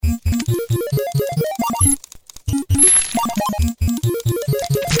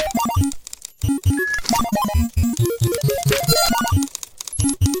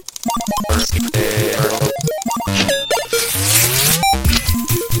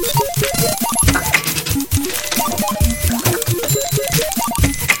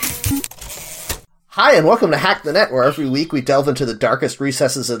Hi, and welcome to Hack the Net, where every week we delve into the darkest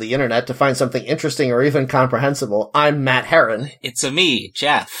recesses of the internet to find something interesting or even comprehensible. I'm Matt Herron. It's me,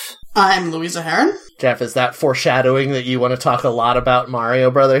 Jeff. I'm Louisa Herron. Jeff, is that foreshadowing that you want to talk a lot about Mario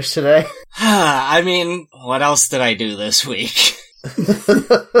Brothers today? I mean, what else did I do this week?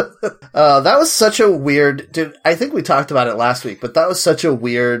 That was such a weird... Dude, I think we talked about it last week, but that was such a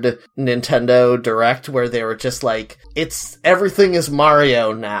weird Nintendo Direct where they were just like, everything is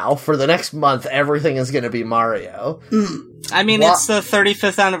Mario now. For the next month, everything is going to be Mario. I mean, it's the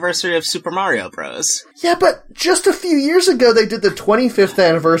 35th anniversary of Super Mario Bros. Yeah, but just a few years ago, they did the 25th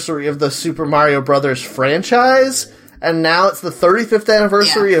anniversary of the Super Mario Brothers franchise, and now it's the 35th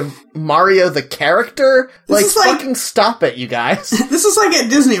anniversary of Mario the character? Fucking stop it, you guys. This is like at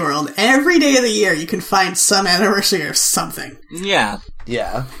Disney World. Every day of the year, you can find some anniversary of something. Yeah.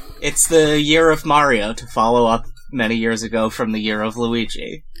 Yeah. It's the year of Mario, to follow up many years ago from the year of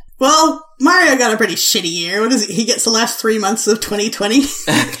Luigi. Well, Mario got a pretty shitty year. What is it? He gets the last 3 months of 2020.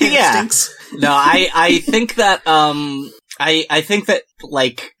 Yeah. Stinks. No, I think that, I think that,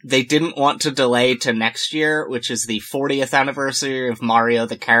 like, they didn't want to delay to next year, which is the 40th anniversary of Mario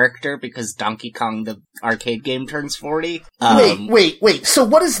the character, because Donkey Kong the arcade game turns 40. Wait. So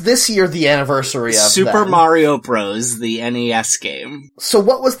what is this year the anniversary of, Super then? Mario Bros., the NES game. So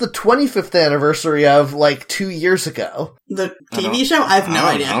what was the 25th anniversary of, 2 years ago? The TV show? I have no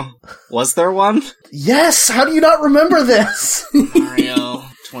idea. Know. Was there one? Yes! How do you not remember this? Mario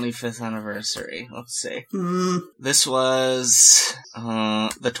 25th anniversary. Let's see. This was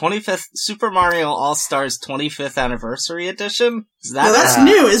the 25th Super Mario All-Stars 25th anniversary edition. Is that that's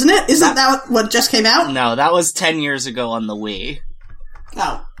new, isn't it? Isn't that what just came out? No, that was 10 years ago on the Wii.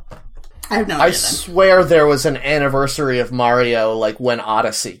 Oh. I have no idea. I swear there was an anniversary of Mario, when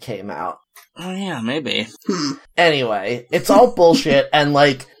Odyssey came out. Oh yeah, maybe. Anyway, it's all bullshit, and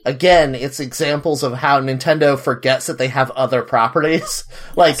again, it's examples of how Nintendo forgets that they have other properties.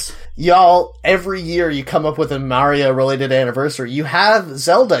 Y'all, every year you come up with a Mario-related anniversary. You have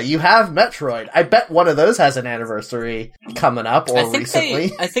Zelda, you have Metroid. I bet one of those has an anniversary coming up, or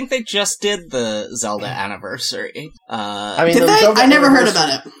recently. I think they just did the Zelda anniversary. Did they? I never heard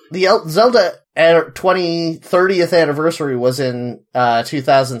about it. The Zelda 30th anniversary was in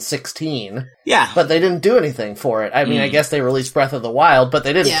 2016. Yeah. But they didn't do anything for it. I mean, I guess they released Breath of the Wild, but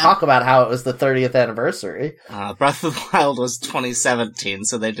they didn't talk about how it was the 30th anniversary. Breath of the Wild was 2017,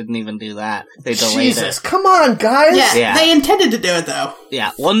 so they didn't even do that. They delayed it. Jesus, come on, guys! Yeah, they intended to do it, though.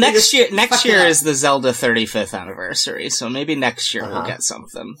 Yeah, well, next year is the Zelda 35th anniversary, so maybe next year we'll get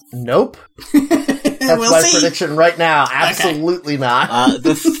something. Nope. That's we'll my see. prediction right now. Absolutely not.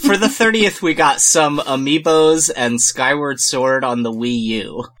 For the 30th, we got some Amiibos and Skyward Sword on the Wii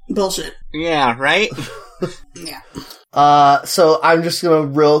U. Bullshit. Yeah, right? Yeah. So I'm just gonna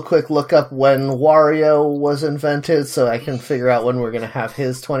real quick look up when Wario was invented so I can figure out when we're gonna have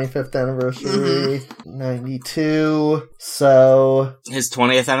his 25th anniversary. 92. So... His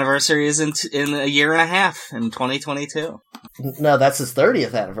 20th anniversary is in a year and a half, in 2022. No, that's his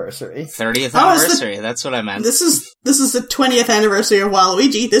 30th anniversary. 30th anniversary, that's what I meant. This is the 20th anniversary of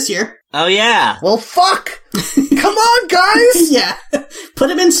Waluigi this year. Oh yeah! Well, fuck! Come on, guys! Yeah. Put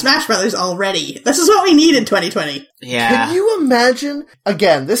him in Smash Brothers already. This is what we need in 2020. Yeah. Can you imagine?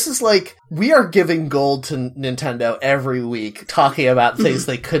 Again, this is we are giving gold to Nintendo every week, talking about things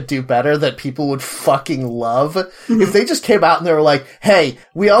they could do better that people would fucking love. If they just came out and they were like, hey,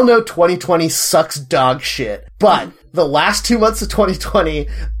 we all know 2020 sucks dog shit, but the last 2 months of 2020,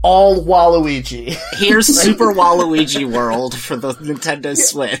 all Waluigi. Here's Super Waluigi World for the Nintendo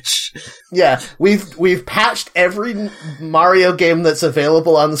Switch. Yeah, we've patched every Mario game that's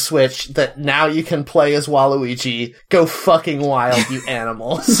available on the Switch that now you can play as Waluigi. Go fucking wild, you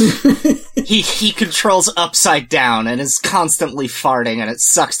animals. He controls upside down and is constantly farting, and it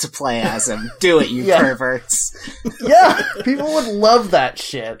sucks to play as him. Do it, you perverts. Yeah, people would love that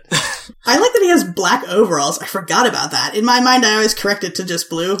shit. I like that he has black overalls. I forgot about that. In my mind, I always correct it to just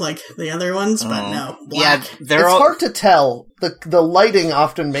blue, like the other ones, but no, black. Yeah, it's hard to tell. The lighting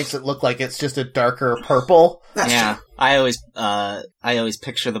often makes it look like it's just a darker purple. That's true. I always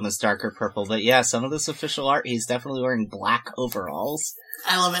picture them as darker purple, but yeah, some of this official art, he's definitely wearing black overalls.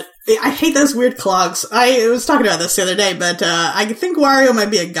 I love it. I hate those weird clogs. I was talking about this the other day, but I think Wario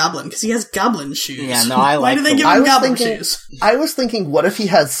might be a goblin, because he has goblin shoes. Yeah, no, I like Why do they give him goblin shoes? I was thinking, what if he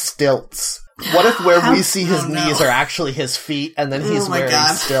has stilts? What if we see his knees are actually his feet, and then he's wearing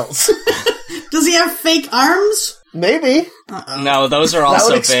stilts? Does he have fake arms? Maybe. No, those are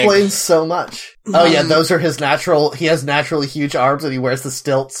also big. That would explain so much. Oh yeah, those are his he has naturally huge arms and he wears the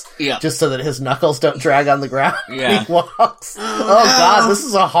stilts just so that his knuckles don't drag on the ground when he walks. Oh, God, this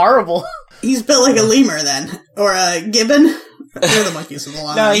is a horrible... He's built like a lemur then, or a gibbon. They're the monkeys with the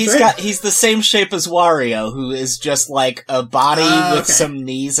long arms, right? He's the same shape as Wario, who is just like a body with some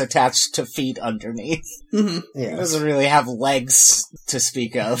knees attached to feet underneath. Mm-hmm. He doesn't really have legs to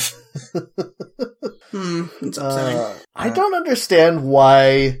speak of. It's upsetting. I don't understand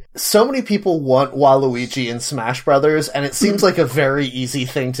why so many people want Waluigi in Smash Brothers, and it seems like a very easy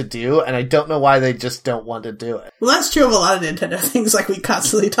thing to do, and I don't know why they just don't want to do it. Well, that's true of a lot of Nintendo things like we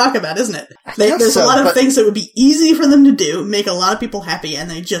constantly talk about, isn't it? There's so, a lot of things that would be easy for them to do, make a lot of people happy, and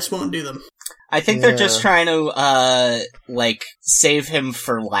they just won't do them. I think they're just trying to, save him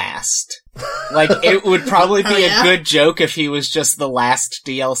for last. Like, it would probably be a good joke if he was just the last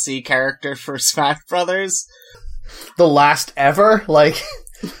DLC character for Smash Brothers. The last ever? Like,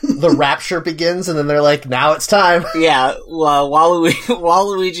 the rapture begins, and then they're like, now it's time. Yeah, well,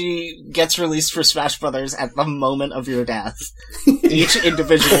 Waluigi gets released for Smash Brothers at the moment of your death. Each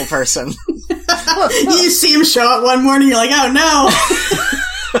individual person. You see him show up one morning, you're like, oh no!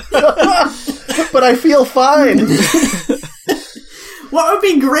 But I feel fine. What would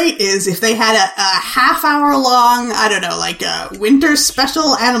be great is if they had a half-hour long, I don't know, like a winter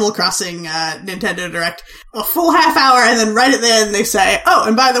special Animal Crossing Nintendo Direct, a full half hour, and then right at the end they say, oh,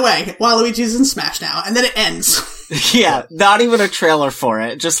 and by the way, Waluigi's in Smash now, and then it ends. Yeah, not even a trailer for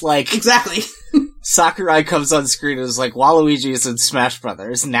it, just like... Exactly. Sakurai comes on screen and is like, Waluigi is in Smash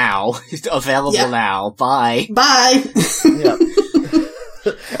Brothers now. Available now. Bye. Bye. Yeah.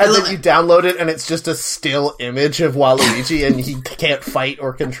 And then you download it, and it's just a still image of Waluigi, and he can't fight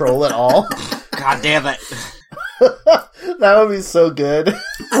or control at all. God damn it. That would be so good.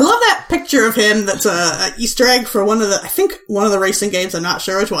 I love that picture of him that's a Easter egg for one of the racing games, I'm not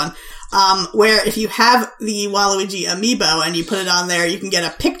sure which one, where if you have the Waluigi amiibo and you put it on there, you can get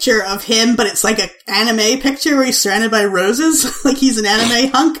a picture of him, but it's like an anime picture where he's surrounded by roses, like he's an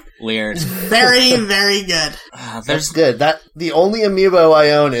anime hunk. Weird. Very, very good. That's good. The only amiibo I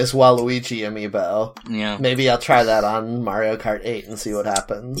own is Waluigi amiibo. Yeah. Maybe I'll try that on Mario Kart 8 and see what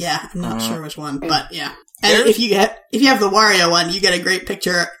happens. Yeah, I'm not sure which one, but yeah. And if you have the Wario one, you get a great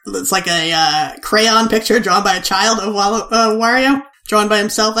picture. It's like a crayon picture drawn by a child of Wario, drawn by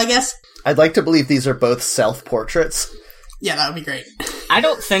himself, I guess. I'd like to believe these are both self-portraits. Yeah, that would be great. I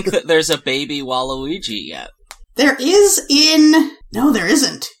don't think that there's a baby Waluigi yet. There is in... No, there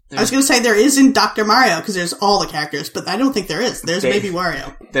isn't. I was going to say there is in Dr. Mario, because there's all the characters, but I don't think there is. There's Baby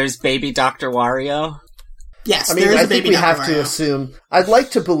Wario. There's Baby Dr. Wario? Yes, I mean, there is I a think Baby we Dr. have Wario. to assume... I'd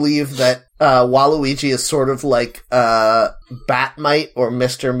like to believe that Waluigi is sort of like Batmite or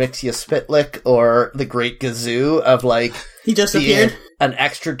Mr. Mxyzptlk or the Great Gazoo of like... He just appeared? An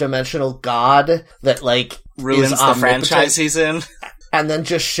extra-dimensional god that like... ruins is the franchise he's in. And then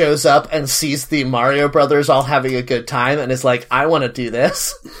just shows up and sees the Mario Brothers all having a good time and is like, I want to do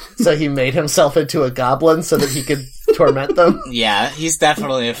this. So he made himself into a goblin so that he could torment them. Yeah, he's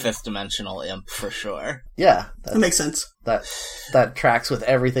definitely a fifth-dimensional imp, for sure. Yeah. That makes sense. That tracks with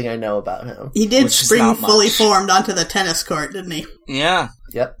everything I know about him. He did spring fully formed onto the tennis court, didn't he? Yeah.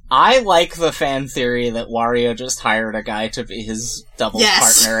 Yep. I like the fan theory that Wario just hired a guy to be his doubles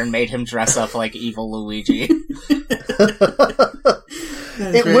partner and made him dress up like evil Luigi.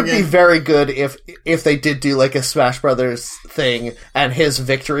 It would be very good if they did do like a Smash Brothers thing and his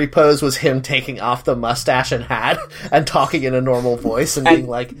victory pose was him taking off the mustache and hat and talking in a normal voice and being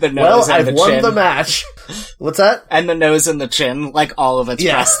like, well, I've won the match. What's that? And the nose and the chin, like all of its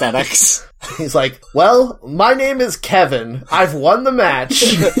prosthetics. He's like, well, my name is Kevin. I've won the match.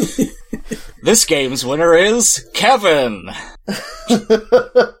 This game's winner is Kevin.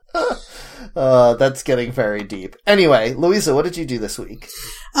 That's getting very deep. Anyway, Louisa, what did you do this week?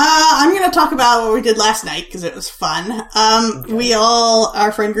 I'm going to talk about what we did last night because it was fun. Okay.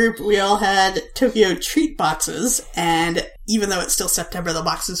 Our friend group, we all had Tokyo treat boxes, and even though it's still September, the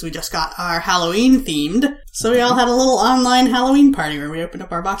boxes we just got are Halloween themed. So we all had a little online Halloween party where we opened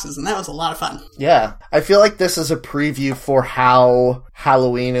up our boxes, and that was a lot of fun. Yeah. I feel like this is a preview for how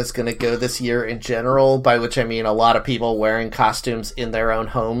Halloween is going to go this year in general, by which I mean a lot of people wearing costumes in their own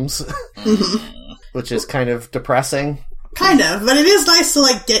homes, which is kind of depressing. Kind of, but it is nice to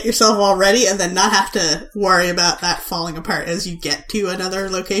like get yourself all ready and then not have to worry about that falling apart as you get to another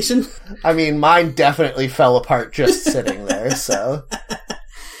location. I mean, mine definitely fell apart just sitting there, so...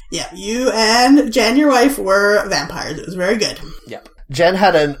 Yeah, you and Jen, your wife, were vampires. It was very good. Yep. Jen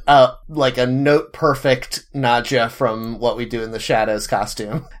had a note-perfect Nadja from What We Do in the Shadows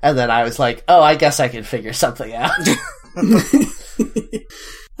costume, and then I was like, oh, I guess I can figure something out.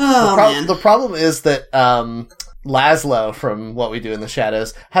 Man. The problem is that, Laszlo from What We Do in the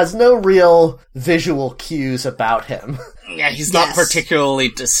Shadows has no real visual cues about him. Yeah, he's not particularly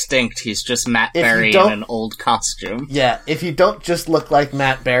distinct. He's just Matt Berry in an old costume. Yeah, if you don't just look like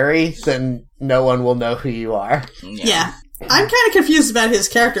Matt Berry, then no one will know who you are. Yeah. I'm kind of confused about his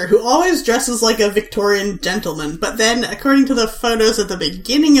character, who always dresses like a Victorian gentleman, but then, according to the photos at the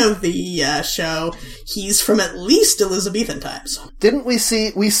beginning of the show, he's from at least Elizabethan times. Didn't we see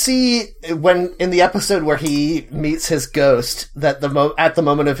when, in the episode where he meets his ghost, that at the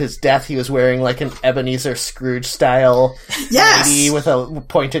moment of his death, he was wearing like an Ebenezer Scrooge style lady with a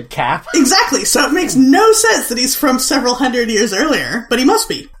pointed cap? Exactly, so it makes no sense that he's from several hundred years earlier, but he must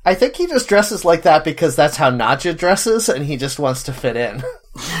be. I think he just dresses like that because that's how Nadja dresses, and he just wants to fit in.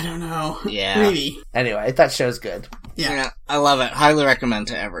 I don't know. Yeah. Maybe. Anyway, that show's good. Yeah. I love it. Highly recommend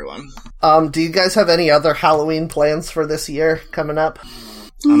to everyone. Do you guys have any other Halloween plans for this year coming up?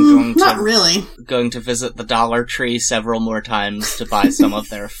 I'm going to visit the Dollar Tree several more times to buy some of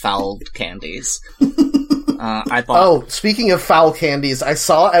their fouled candies. Speaking of foul candies, I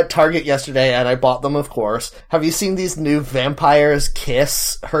saw at Target yesterday, and I bought them, of course. Have you seen these new Vampires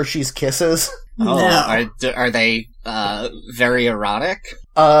Kiss Hershey's Kisses? No. Are they very erotic?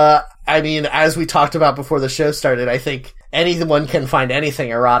 I mean, as we talked about before the show started, I think anyone can find anything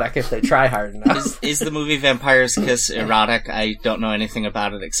erotic if they try hard enough. Is the movie Vampires Kiss erotic? I don't know anything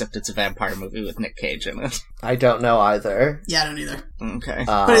about it except it's a vampire movie with Nick Cage in it. I don't know either. Yeah, I don't either. Okay.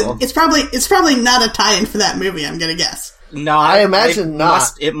 But it's probably not a tie-in for that movie, I'm gonna guess. No, I imagine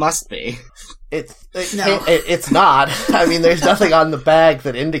not. It must be. It's not. I mean, there's nothing on the bag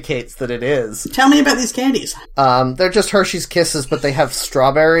that indicates that it is. Tell me about these candies. They're just Hershey's Kisses, but they have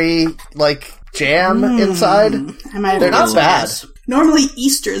strawberry, jam inside. They're not bad. Normally,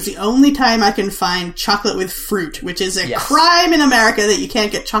 Easter is the only time I can find chocolate with fruit, which is a crime in America that you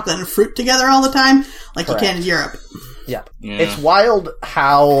can't get chocolate and fruit together all the time, like Correct. You can in Europe. Yeah. It's wild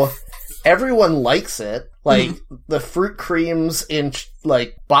how everyone likes it. The fruit creams in,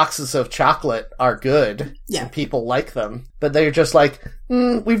 boxes of chocolate are good. Yeah. And people like them. But they're just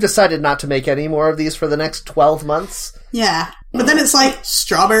we've decided not to make any more of these for the next 12 months. Yeah. But then it's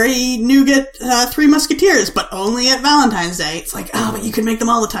strawberry nougat Three Musketeers, but only at Valentine's Day. It's but you can make them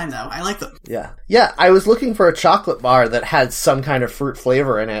all the time, though. I like them. Yeah. Yeah, I was looking for a chocolate bar that had some kind of fruit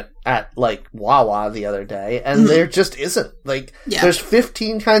flavor in it at, Wawa the other day, and there just isn't. There's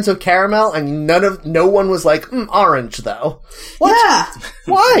 15 kinds of caramel, and no one was orange, though. What? Yeah.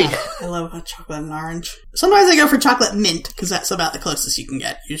 Why? I love chocolate and orange. Sometimes I go for chocolate mint, because that's about the closest you can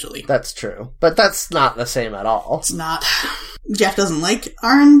get, usually. That's true. But that's not the same at all. It's not. Jeff doesn't like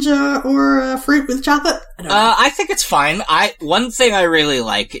orange or fruit with chocolate? I don't know. I think it's fine. One thing I really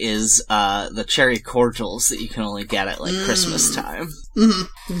like is the cherry cordials that you can only get at Christmas time.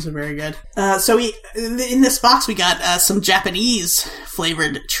 Mm-hmm. These are very good. So in this box we got some Japanese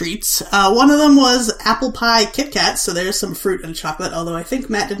flavored treats. One of them was apple pie Kit Kats, so there's some fruit and chocolate, although I think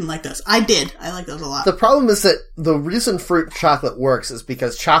Matt didn't like those. I did. I like those a lot. The problem is that the reason fruit chocolate works is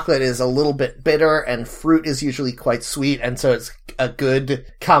because chocolate is a little bit bitter and fruit is usually quite sweet, and so it's a good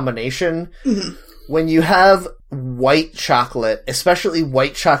combination. Mm-hmm. When you have white chocolate, especially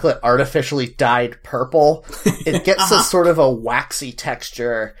white chocolate artificially dyed purple, it gets a sort of a waxy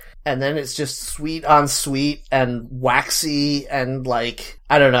texture, and then it's just sweet on sweet and waxy and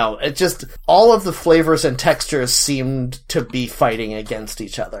I don't know. It just, all of the flavors and textures seemed to be fighting against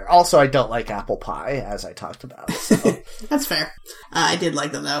each other. Also, I don't like apple pie, as I talked about. So. That's fair. I did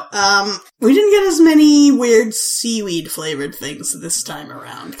like them, though. We didn't get as many weird seaweed-flavored things this time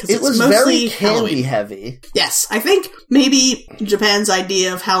around. It was very candy-heavy. Yes. I think maybe Japan's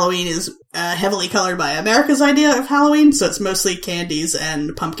idea of Halloween is heavily colored by America's idea of Halloween, so it's mostly candies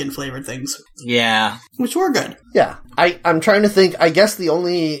and pumpkin-flavored things. Yeah. Which were good. Yeah. I'm trying to think. I guess the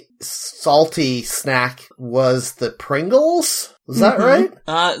only salty snack was the Pringles? Was that right?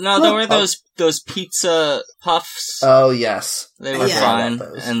 No, there were those pizza puffs. Oh, yes. They were fine.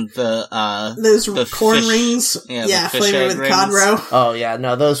 And those corn rings. Yeah, flavored with cod roe. Oh, yeah.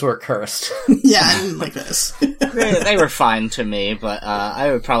 No, those were cursed. Yeah, I didn't like those. they were fine to me, but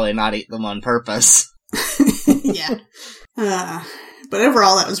I would probably not eat them on purpose. Yeah. But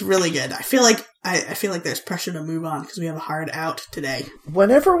overall, that was really good. I feel like there's pressure to move on because we have a hard out today.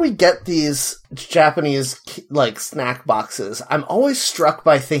 Whenever we get these Japanese, snack boxes, I'm always struck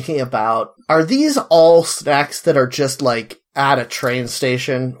by thinking about, are these all snacks that are just, at a train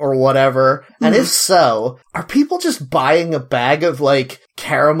station or whatever? And if so, are people just buying a bag of, like,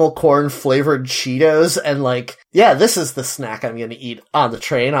 caramel corn flavored Cheetos and, like, yeah, this is the snack I'm gonna eat on the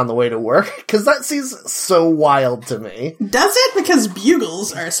train on the way to work? Because that seems so wild to me. Does it? Because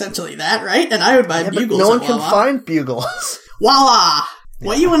Bugles are essentially that, right? And I would buy Bugles no one at can Wawa. find Bugles. Voila!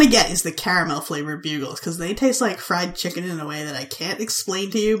 What you want to get is the caramel flavored Bugles, because they taste like fried chicken in a way that I can't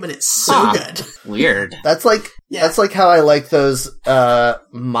explain to you, but it's so good. Weird. That's like how I like those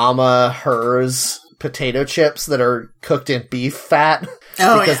Mama Hers potato chips that are cooked in beef fat.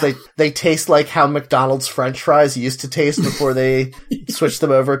 Oh, because they taste like how McDonald's French fries used to taste before they switched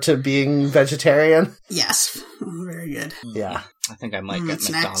them over to being vegetarian. Yes. Very good. Yeah. I think I might get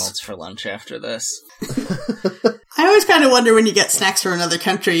snacks. McDonald's for lunch after this. I always kind of wonder when you get snacks from another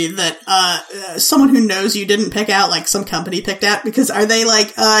country that someone who knows you didn't pick out, like some company picked out, because are they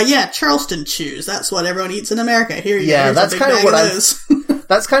like, Charleston chews, that's what everyone eats in America. Here you go, that's kind of what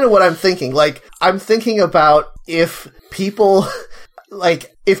that's kind of what I'm thinking. Like, I'm thinking about if people...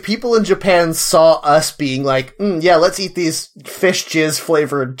 Like, if people in Japan saw us being like, yeah, let's eat these fish jizz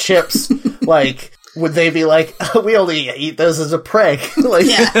flavored chips, like, would they be like, we only eat those as a prank? Like,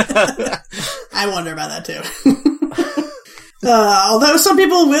 yeah. I wonder about that too. Although some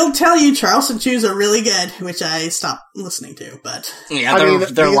people will tell you Charleston chews are really good, which I stopped listening to, but... Yeah,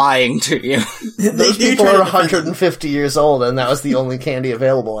 they're lying to you. Those people are 150 years old, and that was the only candy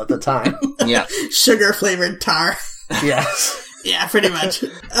available at the time. Yeah. Sugar-flavored tar. Yes. Yeah, pretty much.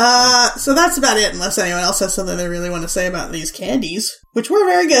 So that's about it, unless anyone else has something they really want to say about these candies, which were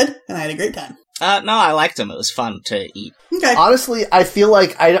very good, and I had a great time. No, I liked them. It was fun to eat. Okay. Honestly, I feel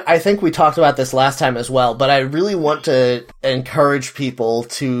like, I think we talked about this last time as well, but I really want to encourage people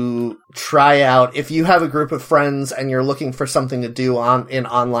to try out, if you have a group of friends and you're looking for something to do in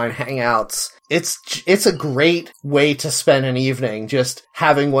online hangouts, it's a great way to spend an evening, just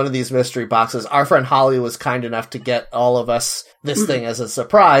having one of these mystery boxes. Our friend Holly was kind enough to get all of us this thing as a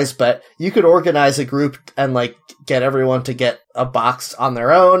surprise, but you could organize a group and, like, get everyone to get a box on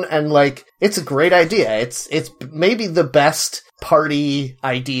their own, and, like, it's a great idea. It's maybe the best party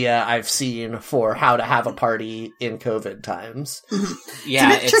idea I've seen for how to have a party in COVID times.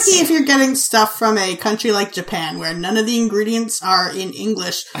 Yeah, it's a bit tricky if you're getting stuff from a country like Japan, where none of the ingredients are in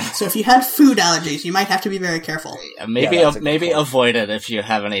English, so if you had food allergies, you might have to be very careful. Maybe avoid it if you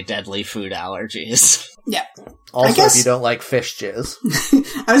have any deadly food allergies. Yeah. Also, if you don't like fish jizz.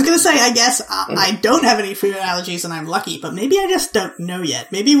 I was gonna say, I guess I don't have any food allergies and I'm lucky, but maybe I just don't know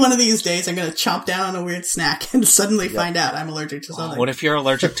yet. Maybe one of these days I'm gonna chomp down on a weird snack and suddenly find out I'm allergic to something. What if you're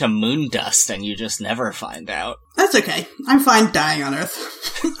allergic to moon dust and you just never find out? That's okay. I'm fine dying on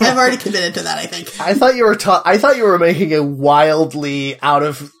Earth. I've already committed to that, I think. I thought you were making a wildly out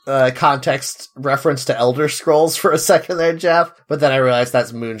of context reference to Elder Scrolls for a second there, Jeff. But then I realized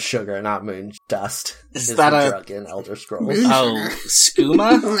that's moon sugar, not moon dust. Is that a drug in Elder Scrolls?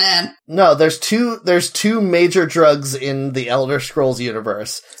 Skooma? Oh man. No, there's two major drugs in the Elder Scrolls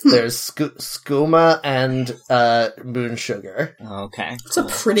universe. There's skooma and moon sugar. Okay. It's a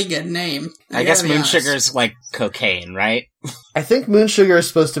pretty good name. I guess moon sugar's like cocaine, right? I think moon sugar is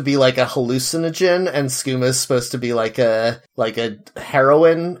supposed to be like a hallucinogen, and skooma is supposed to be like a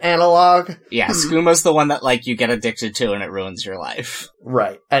heroin analog. Yeah, skooma's the one that, like, you get addicted to and it ruins your life.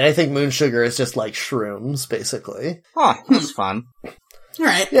 Right. And I think moon sugar is just like shrooms, basically. Huh, that's fun.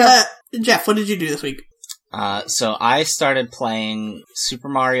 Alright. Yeah. Jeff, what did you do this week? So I started playing Super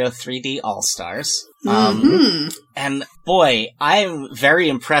Mario 3D All-Stars. And boy, I'm very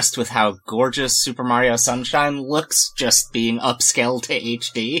impressed with how gorgeous Super Mario Sunshine looks, just being upscaled to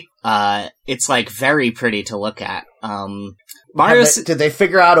HD. It's, like, very pretty to look at. Did they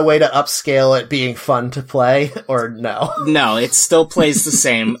figure out a way to upscale it being fun to play, or no? No, it still plays the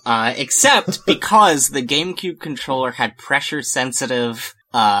same, except because the GameCube controller had pressure-sensitive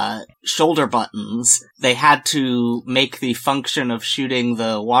shoulder buttons, they had to make the function of shooting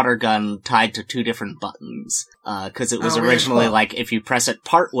the water gun tied to two different buttons. Cause it was originally like, if you press it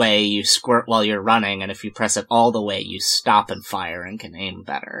part way, you squirt while you're running, and if you press it all the way, you stop and fire and can aim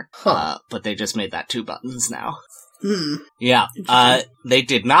better. But they just made that two buttons now. Yeah. They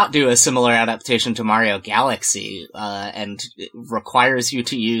did not do a similar adaptation to Mario Galaxy, and it requires you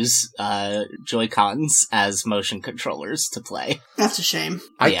to use, Joy-Cons as motion controllers to play. That's a shame.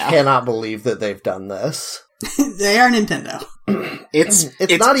 I cannot believe that they've done this. They are Nintendo. It's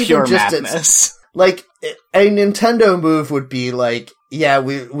not pure even just madness. Like, a Nintendo move would be like, yeah,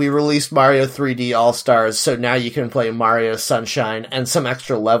 we released Mario 3D All-Stars, so now you can play Mario Sunshine and some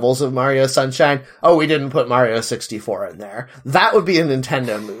extra levels of Mario Sunshine. Oh, we didn't put Mario 64 in there. That would be a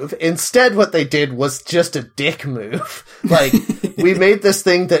Nintendo move. Instead, what they did was just a dick move. Like, we made this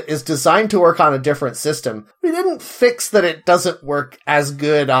thing that is designed to work on a different system. We didn't fix that it doesn't work as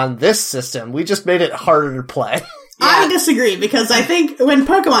good on this system. We just made it harder to play. I disagree, because I think when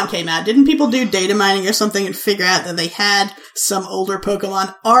Pokemon came out, didn't people do data mining or something and figure out that they had some older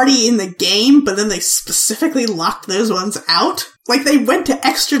Pokemon already in the game, but then they specifically locked those ones out? Like, they went to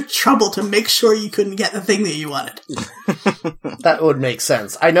extra trouble to make sure you couldn't get the thing that you wanted. That would make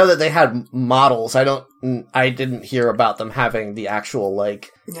sense. I know that they had models. I didn't hear about them having the actual,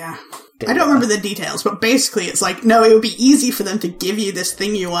 like... Yeah. I don't remember the details, but basically it's like, no, it would be easy for them to give you this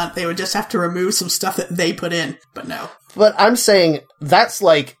thing you want. They would just have to remove some stuff that they put in, but no. But I'm saying that's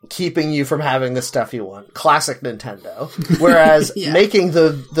like keeping you from having the stuff you want. Classic Nintendo. Whereas making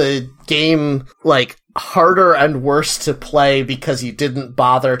the game, like, harder and worse to play because you didn't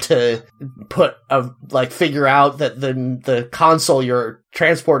bother to figure out that the console you're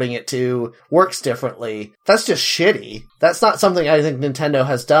transporting it to works differently. That's just shitty. That's not something I think Nintendo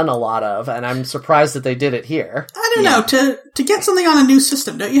has done a lot of, and I'm surprised that they did it here. I don't know. To get something on a new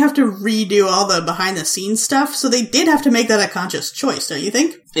system, don't you have to redo all the behind the scenes stuff? So they did have to make that a conscious choice, don't you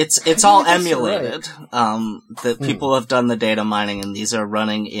think? It's all emulated. Right. That people have done the data mining, and these are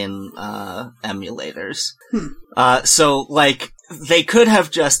running in emulators. So, like, they could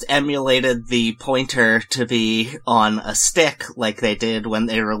have just emulated the pointer to be on a stick like they did when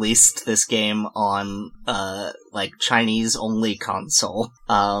they released this game on, like, Chinese-only console,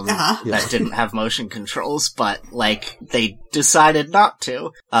 that didn't have motion controls, but, like, they decided not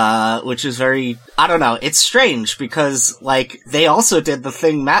to, which is very, I don't know, it's strange, because, like, they also did the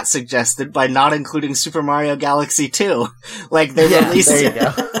thing Matt suggested by not including Super Mario Galaxy 2. Like, they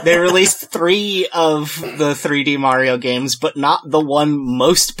released 3 of the 3D Mario games, but not the one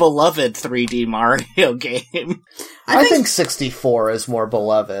most beloved 3D Mario game. I think 64 is more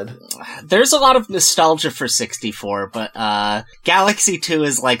beloved. There's a lot of nostalgia for 64, but Galaxy 2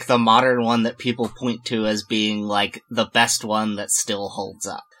 is like the modern one that people point to as being like the best one that still holds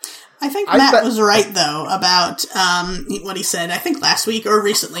up. I think Matt was right, though, about what he said, I think last week or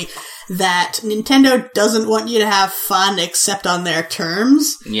recently, that Nintendo doesn't want you to have fun except on their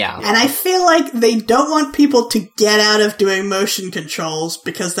terms. Yeah. And I feel like they don't want people to get out of doing motion controls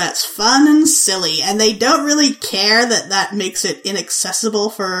because that's fun and silly, and they don't really care that that makes it inaccessible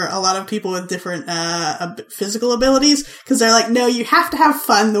for a lot of people with different physical abilities, because they're like, no, you have to have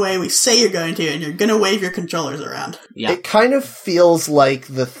fun the way we say you're going to, and you're going to wave your controllers around. Yeah. It kind of feels like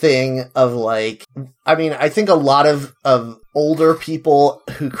the thing of, like, I mean, I think a lot of older people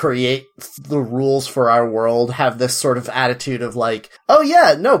who create the rules for our world have this sort of attitude of like, oh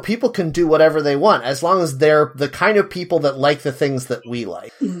yeah, no, people can do whatever they want as long as they're the kind of people that like the things that we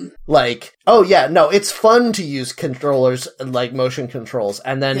like. Mm-hmm. Like, oh yeah, no, it's fun to use controllers, like motion controls.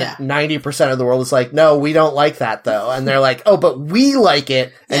 And then 90% of the world is like, no, we don't like that though. And they're like, oh, but we like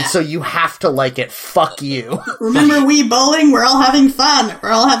it. And so you have to like it. Fuck you. Remember Wii Bowling? We're all having fun.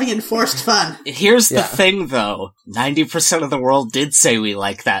 We're all having enforced fun. Here's the thing though. 90% of the world did say we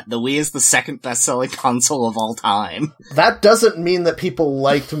like that. The Wii is the second best-selling console of all time. That doesn't mean that people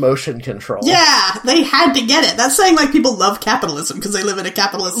liked motion control. Yeah, they had to get it. That's saying, like, people love capitalism because they live in a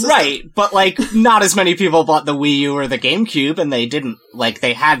capitalist system. Right, but, like, not as many people bought the Wii U or the GameCube, and they didn't. Like,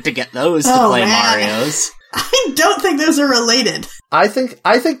 they had to get those to play Marios. I don't think those are related. I think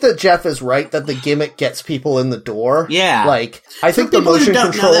that Jeff is right that the gimmick gets people in the door. Yeah. Like, I think the motion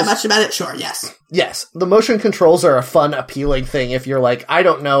controls... people who don't know that much about it, sure, yes. Yes, the motion controls are a fun, appealing thing if you're like, I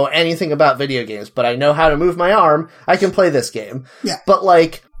don't know anything about video games, but I know how to move my arm, I can play this game. Yeah. But,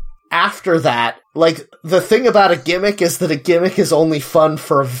 like, after that, like, the thing about a gimmick is that a gimmick is only fun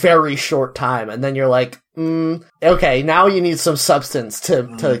for a very short time, and then you're like, okay, now you need some substance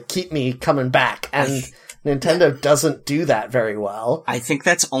to keep me coming back, and... Nintendo doesn't do that very well. I think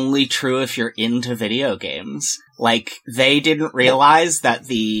that's only true if you're into video games. Like, they didn't realize that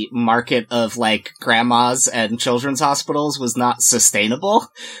the market of, like, grandmas and children's hospitals was not sustainable,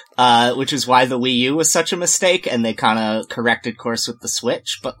 which is why the Wii U was such a mistake, and they kind of corrected course with the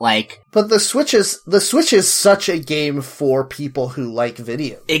Switch, but, like... But the Switch is such a game for people who like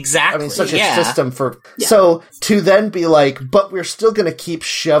video. Exactly, I mean, such a system for... Yeah. So, to then be like, but we're still gonna keep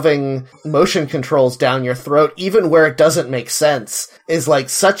shoving motion controls down your throat, even where it doesn't make sense, is, like,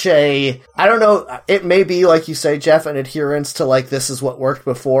 such a... I don't know, it may be, like you say, say, Jeff, an adherence to, like, this is what worked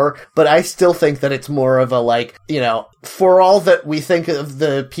before, but I still think that it's more of a, like, you know, for all that we think of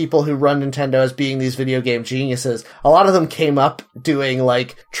the people who run Nintendo as being these video game geniuses, a lot of them came up doing,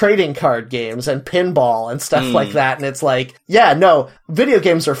 like, trading card games and pinball and stuff like that, and it's like, yeah, no, video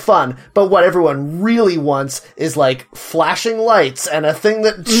games are fun, but what everyone really wants is, like, flashing lights and a thing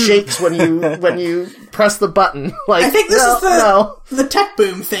that shakes when you press the button. Like, I think this is the tech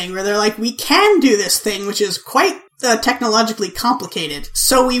boom thing, where they're like, we can do this thing, which is quite technologically complicated,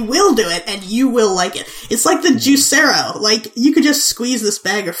 so we will do it, and you will like it. It's like the Juicero. Like, you could just squeeze this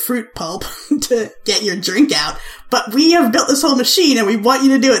bag of fruit pulp to get your drink out, but we have built this whole machine, and we want you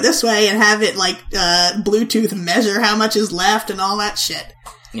to do it this way, and have it, like, Bluetooth measure how much is left, and all that shit.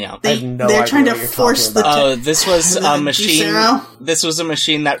 Yeah, they're trying to force the. This was a machine. Juicero? This was a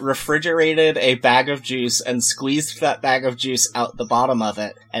machine that refrigerated a bag of juice and squeezed that bag of juice out the bottom of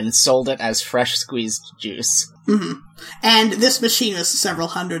it and sold it as fresh squeezed juice. Mm-hmm. And this machine was several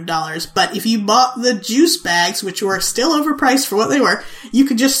 $100s, but if you bought the juice bags, which were still overpriced for what they were, you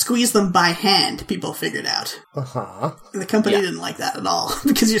could just squeeze them by hand, people figured out. Uh-huh. The company didn't like that at all,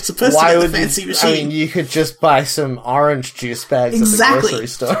 because you're supposed to get the fancy machine. I mean, you could just buy some orange juice bags at the grocery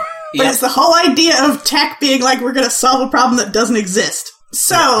store. But it's the whole idea of tech being like, we're going to solve a problem that doesn't exist.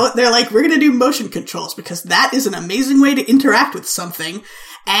 So they're like, we're going to do motion controls, because that is an amazing way to interact with something.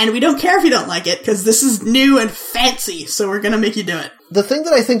 And we don't care if you don't like it, because this is new and fancy, so we're gonna make you do it. The thing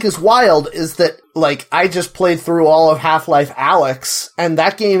that I think is wild is that, like, I just played through all of Half-Life Alyx, and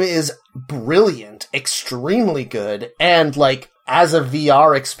that game is brilliant, extremely good, and, like, as a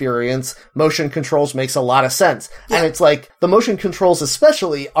VR experience, motion controls makes a lot of sense. Yeah. And it's like, the motion controls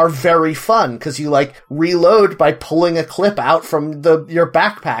especially are very fun, because you, like, reload by pulling a clip out from your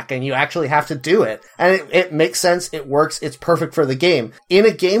backpack, and you actually have to do it. And it makes sense, it works, it's perfect for the game. In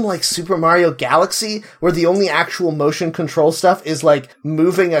a game like Super Mario Galaxy, where the only actual motion control stuff is, like,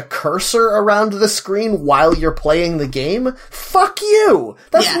 moving a cursor around the screen while you're playing the game, fuck you!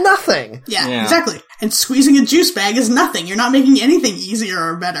 That's nothing! Yeah, exactly. And squeezing a juice bag is nothing. You're not making anything easier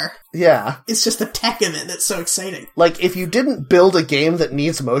or better. Yeah. It's just the tech of it that's so exciting. Like, if you didn't build a game that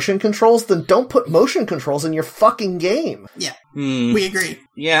needs motion controls, then don't put motion controls in your fucking game. Yeah. We agree.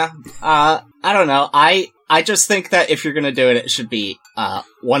 Yeah. I don't know. I just think that if you're gonna do it, it should be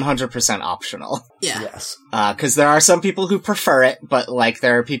 100% optional. Yeah. Yes. Because there are some people who prefer it, but, like,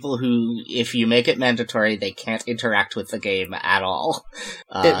 there are people who, if you make it mandatory, they can't interact with the game at all.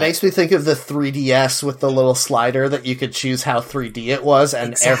 It makes me think of the 3DS with the little slider that you could choose how 3D it was,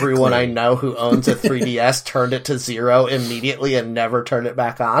 and everyone I know who owns a 3DS turned it to 0 immediately and never turned it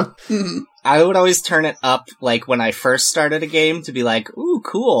back on. Mm-hmm. I would always turn it up, like, when I first started a game to be like, ooh,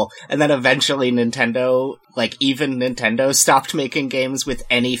 cool. And then eventually Nintendo, like, even Nintendo stopped making games with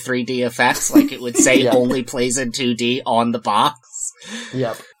any 3D effects. Like, it would say only plays in 2D on the box.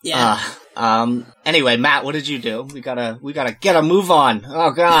 Yep. Yeah. Anyway, Matt, what did you do? We gotta get a move on. Oh,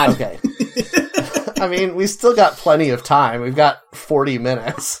 God. Okay. I mean, we still got plenty of time. We've got 40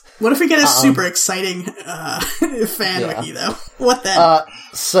 minutes. What if we get a super exciting fan wiki, though? What then?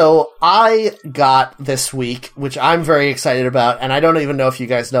 So I got this week, which I'm very excited about, and I don't even know if you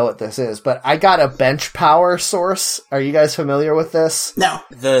guys know what this is, but I got a bench power source. Are you guys familiar with this? No.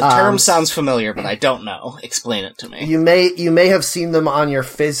 The term sounds familiar, but I don't know. Explain it to me. You may have seen them on your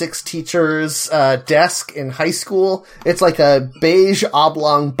physics teacher's desk in high school. It's like a beige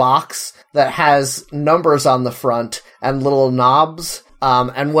oblong box that has numbers on the front and little knobs.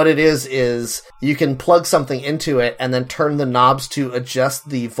 And what it is you can plug something into it and then turn the knobs to adjust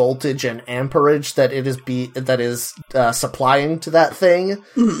the voltage and amperage that it is supplying to that thing.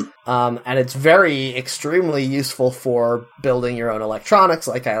 Mm-hmm. And it's extremely useful for building your own electronics,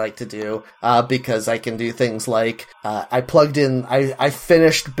 like I like to do, because I can do things like, I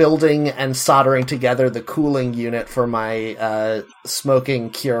finished building and soldering together the cooling unit for my,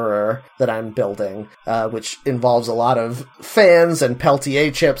 smoking curer that I'm building, which involves a lot of fans and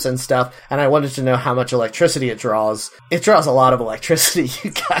Peltier chips and stuff, and I wanted to know how much electricity it draws. It draws a lot of electricity,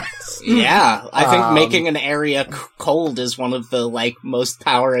 you guys. Yeah, I think making an area cold is one of the, like, most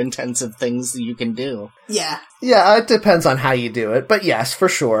power-intensive things you can do. Yeah. Yeah, it depends on how you do it, but yes, for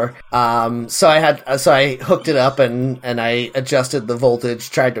sure. So I hooked it up and I adjusted the voltage,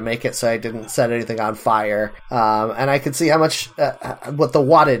 tried to make it so I didn't set anything on fire. And I could see how much, what the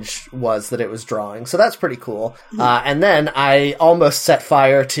wattage was that it was drawing. So that's pretty cool. And then I almost set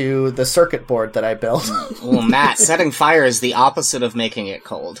fire to the circuit board that I built. Well, Matt, setting fire is the opposite of making it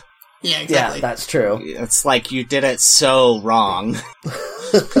cold. Yeah, exactly. Yeah, that's true. It's like you did it so wrong.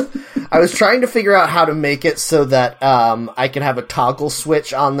 I was trying to figure out how to make it so that I could have a toggle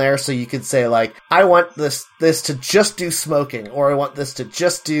switch on there, so you could say like, I want this to just do smoking, or I want this to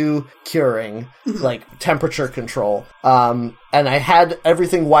just do curing, like temperature control. And I had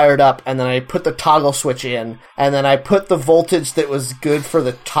everything wired up, and then I put the toggle switch in, and then I put the voltage that was good for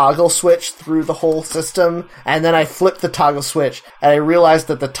the toggle switch through the whole system, and then I flipped the toggle switch, and I realized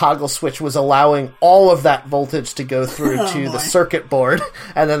that the toggle switch was allowing all of that voltage to go through to the circuit board,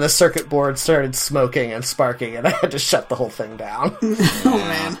 and then the circuit board started smoking and sparking, and I had to shut the whole thing down. Oh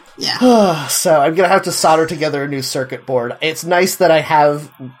man, yeah. So I'm gonna have to solder together a new circuit board. It's nice that I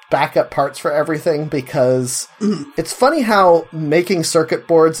have backup parts for everything, because it's funny how making circuit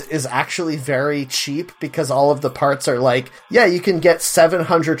boards is actually very cheap, because all of the parts are like, yeah, you can get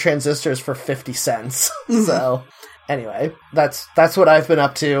 700 transistors for 50 cents. So anyway, that's what I've been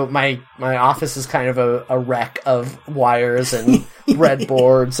up to. My office is kind of a wreck of wires and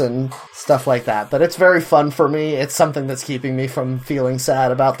breadboards and stuff like that, but it's very fun for me. It's something that's keeping me from feeling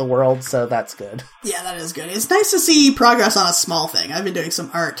sad about the world, so that's good. Yeah, that is good. It's nice to see progress on a small thing. I've been doing some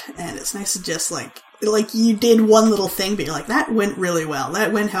art, and it's nice to just like you did one little thing, but you're like, that went really well.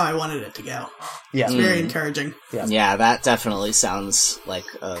 That went how I wanted it to go. Yeah. It's very encouraging. Yeah, that definitely sounds like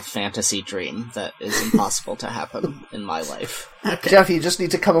a fantasy dream that is impossible to happen in my life. Okay. Jeff, you just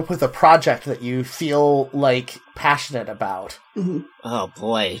need to come up with a project that you feel like passionate about. Oh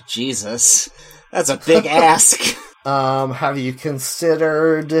boy, Jesus. That's a big ask. Have you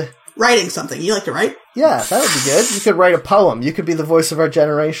considered Writing something. You like to write? Yeah, that would be good. You could write a poem. You could be the voice of our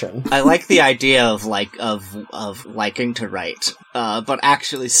generation. I like the idea of liking to write, but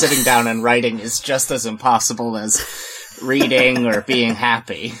actually sitting down and writing is just as impossible as reading or being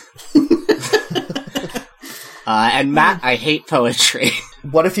happy. And Matt, I hate poetry.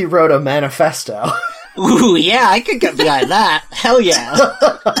 What if you wrote a manifesto? Ooh, yeah, I could get behind that. Hell yeah.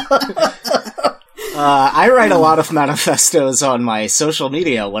 I write a lot of manifestos on my social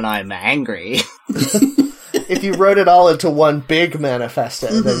media when I'm angry. If you wrote it all into one big manifesto,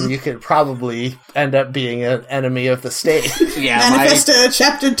 then you could probably end up being an enemy of the state. Yeah, Manifesto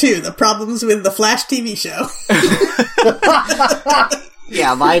Chapter 2, The Problems with the Flash TV Show.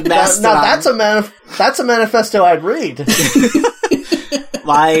 Yeah, my Mastodon... Now that's a manifesto I'd read.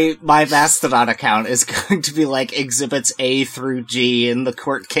 My Mastodon account is going to be like exhibits A through G in the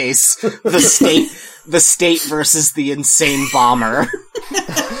court case, the state versus the insane bomber.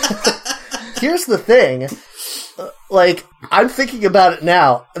 Here's the thing. Like, I'm thinking about it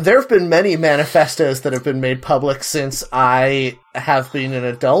now. There have been many manifestos that have been made public since I have been an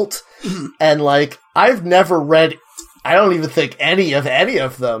adult. And, like, I've never read, I don't even think any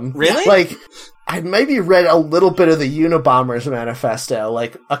of them. Really? Like, I maybe read a little bit of the Unabomber's manifesto,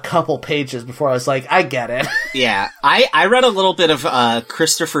 like a couple pages before I was like, I get it. Yeah, I read a little bit of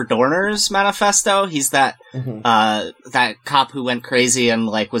Christopher Dorner's manifesto. He's that that cop who went crazy and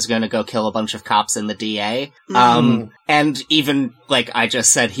like was going to go kill a bunch of cops in the DA. And even like I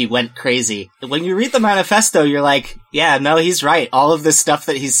just said, he went crazy. When you read the manifesto, you're like, yeah, no, he's right. All of this stuff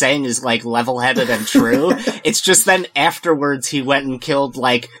that he's saying is like level-headed and true. It's just then afterwards he went and killed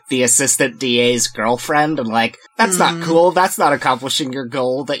like the assistant DA's girlfriend, and like, that's not cool. That's not accomplishing your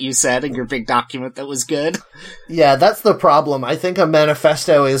goal that you said in your big document that was good. Yeah, that's the problem. I think a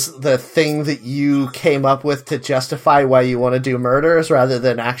manifesto is the thing that you came up with to justify why you want to do murders, rather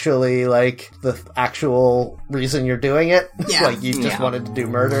than actually like the actual reason you're doing it. Yeah. Like you just wanted to do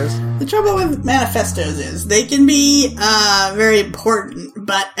murders. The trouble with manifestos is they can be very important,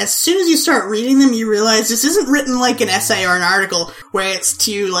 but as soon as you start reading them, you realize this isn't written like an essay or an article where it's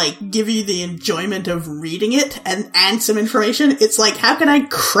to like give you the enjoyment of reading it and some information. It's like, how can I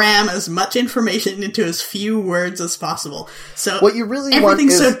cram as much information into as few words as possible? So what you really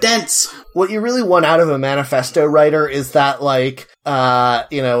everything's want is, so dense. What you really want out of a manifesto writer is that like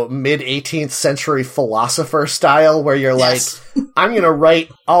mid 18th century philosopher style where you're Yes. like, I'm going to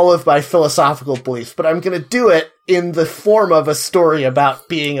write all of my philosophical beliefs, but I'm going to do it in the form of a story about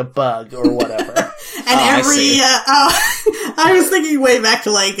being a bug or whatever. And I was thinking way back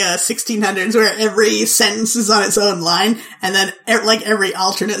to like 1600s where every sentence is on its own line, and then like every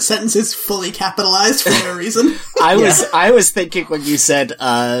alternate sentence is fully capitalized for no reason. I was thinking when you said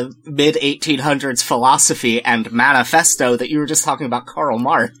mid 1800s philosophy and manifesto that you were just talking about Karl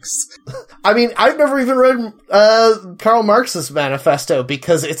Marx. I mean, I've never even read Karl Marx's manifesto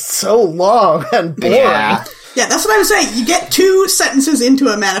because it's so long and boring. Yeah. Yeah, that's what I was saying. You get 2 sentences into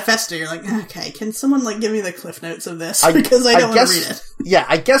a manifesto, you're like, okay, can someone give me the cliff notes of this? Because I don't want to read it. Yeah,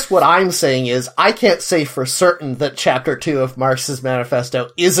 I guess what I'm saying is, I can't say for certain that Chapter 2 of Marx's manifesto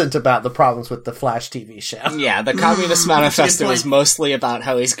isn't about the problems with the Flash TV show. Yeah, the Communist Manifesto point. is mostly about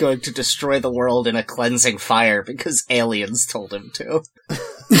how he's going to destroy the world in a cleansing fire because aliens told him to.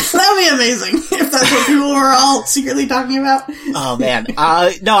 That would be amazing if that's what people were all secretly talking about. Oh man.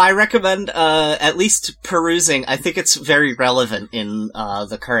 No, I recommend at least perusing. I think it's very relevant in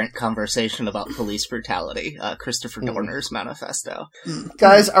the current conversation about police brutality. Christopher Dorner's manifesto.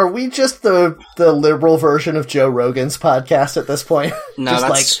 Guys, are we just the liberal version of Joe Rogan's podcast at this point? No,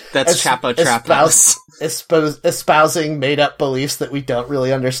 Just that's Chapo Trap House. Espousing made-up beliefs that we don't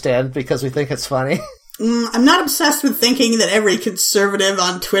really understand because we think it's funny. I'm not obsessed with thinking that every conservative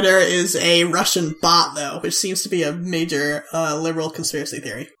on Twitter is a Russian bot, though, which seems to be a major liberal conspiracy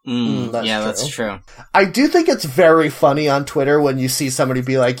theory. That's true. I do think it's very funny on Twitter when you see somebody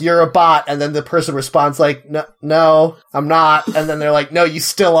be like, "You're a bot," and then the person responds like, "No, I'm not," and then they're like, "No, you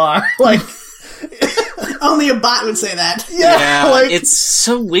still are." Like, only a bot would say that. Yeah, like, it's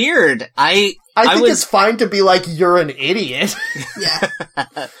so weird. I think it's fine to be like, "You're an idiot."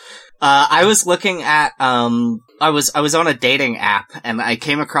 Yeah. I was looking at, I was on a dating app and I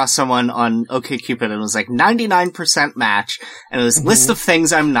came across someone on OkCupid and it was like 99% match and it was list of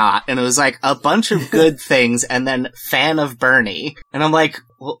things I'm not and it was like a bunch of good things and then fan of Bernie. And I'm like,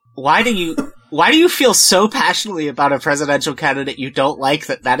 why do you feel so passionately about a presidential candidate you don't like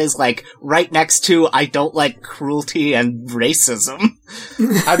that is like right next to I don't like cruelty and racism?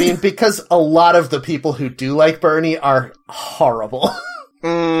 I mean, because a lot of the people who do like Bernie are horrible.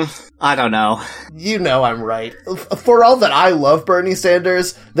 I don't know. You know I'm right. For all that I love Bernie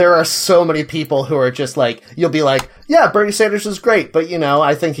Sanders, there are so many people who are just like, you'll be like, yeah, Bernie Sanders is great, but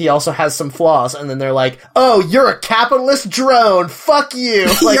I think he also has some flaws. And then they're like, oh, you're a capitalist drone. Fuck you.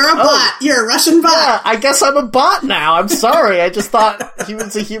 Like, you're a bot. You're a Russian bot. Yeah, I guess I'm a bot now. I'm sorry. I just thought he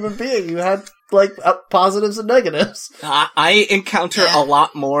was a human being who had positives and negatives. I encounter a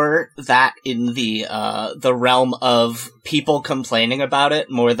lot more that in the realm of people complaining about it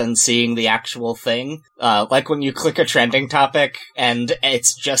more than seeing the actual thing. Like when you click a trending topic and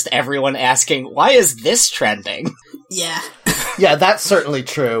it's just everyone asking, why is this trending? Yeah. Yeah, that's certainly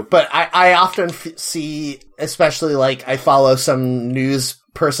true. But I often see, especially I follow some news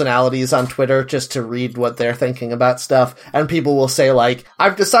personalities on Twitter just to read what they're thinking about stuff, and people will say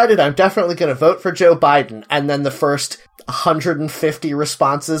I've decided I'm definitely going to vote for Joe Biden, and then the first 150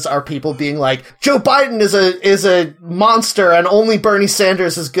 responses are people being like, Joe Biden is a monster and only Bernie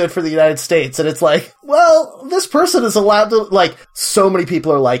Sanders is good for the United States. And it's like, well, this person is allowed to, so many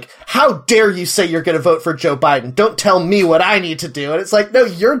people are like, how dare you say you're going to vote for Joe Biden? Don't tell me what I need to do. And it's like, no,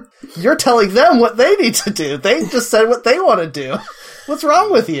 you're telling them what they need to do. They just said what they want to do. What's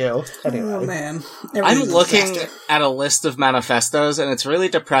wrong with you? Anyway. Oh, man. I'm looking at a list of manifestos, and it's really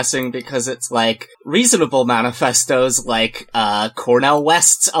depressing because it's reasonable manifestos Cornel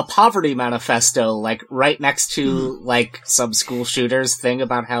West's A Poverty Manifesto, right next to, some school shooter's thing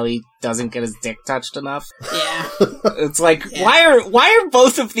about how he doesn't get his dick touched enough. Yeah. It's why are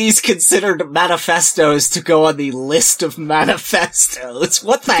both of these considered manifestos to go on the list of manifestos?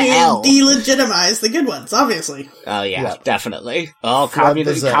 What the hell? Delegitimize the good ones, obviously. Oh, yeah, definitely. Oh,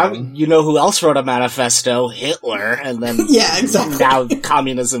 communism. You know who else wrote a manifesto? Hitler. And then yeah, exactly. Now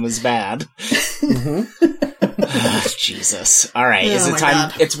communism is bad. Jesus. All right. Is it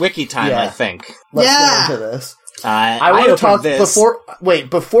time? God. It's wiki time, I think. Let's get into this. I want to talk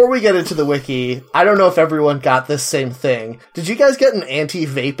before we get into the wiki. I don't know if everyone got this same thing. Did you guys get an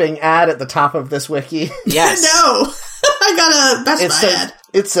anti-vaping ad at the top of this wiki? Yes. No. I got a Best Buy ad.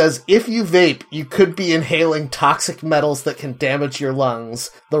 It says, if you vape, you could be inhaling toxic metals that can damage your lungs.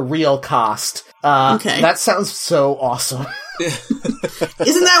 The real cost. Okay. That sounds so awesome.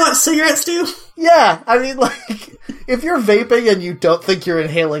 Isn't that what cigarettes do? Yeah, I mean, if you're vaping and you don't think you're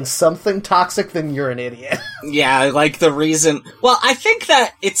inhaling something toxic, then you're an idiot. Yeah, the reason... Well, I think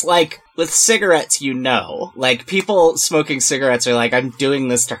that it's with cigarettes, people smoking cigarettes are I'm doing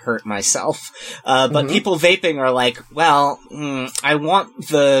this to hurt myself. But people vaping are well, I want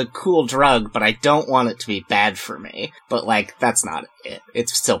the cool drug, but I don't want it to be bad for me. But, that's not it.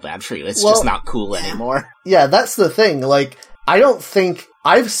 It's still bad for you. It's just not cool anymore. Yeah, that's the thing. I don't think...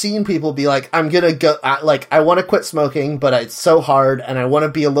 I've seen people be I'm gonna go... I want to quit smoking, but it's so hard, and I want to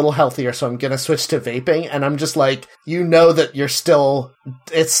be a little healthier, so I'm gonna switch to vaping, and I'm just you know that you're still...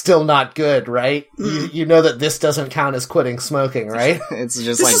 It's still not good, right? You know that this doesn't count as quitting smoking, right? It's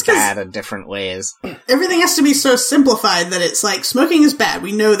just bad in different ways. Everything has to be so simplified that it's smoking is bad,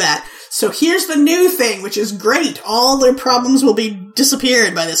 we know that. So here's the new thing, which is great. All their problems will be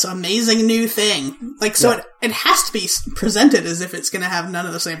disappeared by this amazing new thing. Like, so it has to be presented as if it's going to have none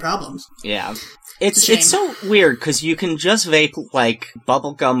of the same problems. Yeah. It's so weird, because you can just vape, like,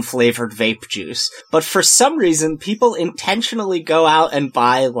 bubblegum-flavored vape juice, but for some reason, people intentionally go out and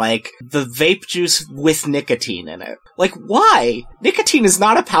buy, like, the vape juice with nicotine in it. Like, why? Nicotine is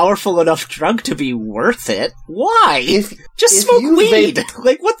not a powerful enough drug to be worth it. Why? Just smoke weed!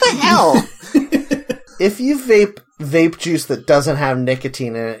 Like, what the hell? If you vape juice that doesn't have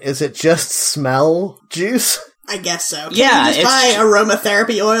nicotine in it, is it just smell juice? I guess so. Can yeah, you just buy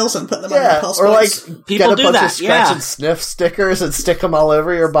aromatherapy oils and put them on your pulse or points? like People get a do bunch that, of scratch and sniff stickers and stick them all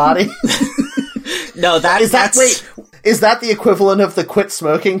over your body. No, is that the equivalent of the quit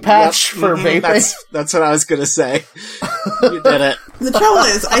smoking patch for vaping? That's what I was gonna say. You did it. The trouble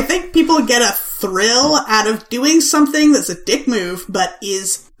is, I think people get a thrill out of doing something that's a dick move, but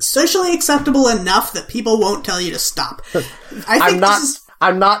is socially acceptable enough that people won't tell you to stop.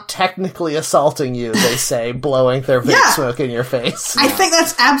 I'm not technically assaulting you, they say, blowing their vape smoke in your face. I think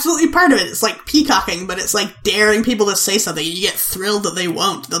that's absolutely part of it. It's like peacocking, but it's like daring people to say something, and you get thrilled that they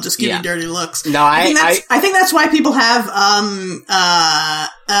won't. They'll just give you dirty looks. No, I think that's why people have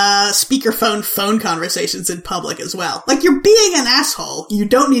speakerphone phone conversations in public as well. Like, you're being an asshole. You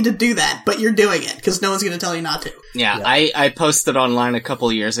don't need to do that, but you're doing it, because no one's going to tell you not to. Yeah, I posted online a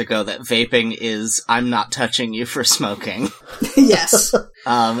couple years ago that vaping is, I'm not touching you for smoking. Yes.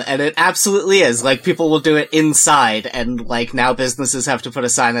 And it absolutely is. Like, people will do it inside, and, like, now businesses have to put a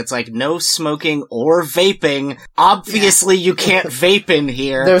sign that's like, no smoking or vaping. Obviously, you can't vape in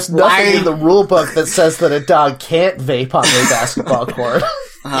here. There's nothing in the rule book that says that a dog can't vape on their basketball court.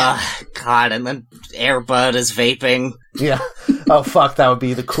 God, and then Air Bud is vaping. Yeah. Oh, fuck, that would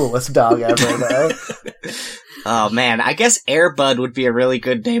be the coolest dog ever, though. Oh, man, I guess Air Bud would be a really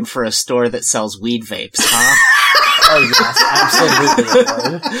good name for a store that sells weed vapes, huh? Oh, yes, absolutely.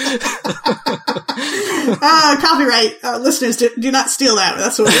 Copyright. Listeners, do not steal that.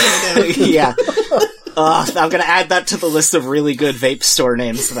 That's what we're going to do. Yeah. I'm going to add that to the list of really good vape store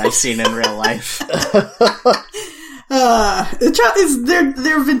names that I've seen in real life. The trouble is,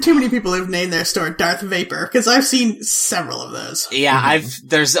 there have been too many people who've named their store Darth Vapor, because I've seen several of those. Yeah,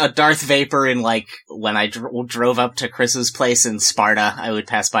 there's a Darth Vapor in, like, when I drove up to Chris's place in Sparta, I would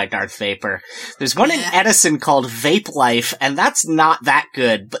pass by Darth Vapor. There's one in Edison called Vape Life, and that's not that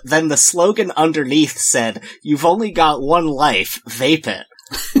good, but then the slogan underneath said, "You've only got one life, vape it."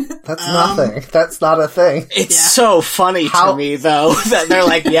 That's nothing. That's not a thing. It's so funny to me, though, that they're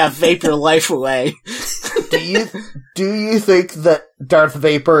like, yeah, vape your life away. Do you think that Darth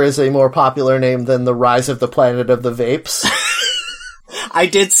Vapor is a more popular name than the Rise of the Planet of the Vapes? I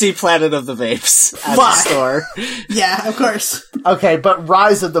did see Planet of the Vapes at the store. Yeah, of course. Okay, but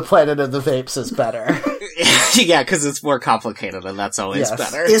Rise of the Planet of the Vapes is better. Yeah, because it's more complicated, and that's always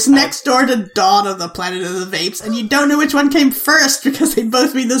better. It's next door to Dawn of the Planet of the Vapes, and you don't know which one came first, because they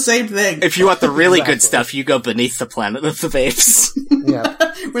both mean the same thing. If you want the really good stuff, you go Beneath the Planet of the Vapes. Yeah.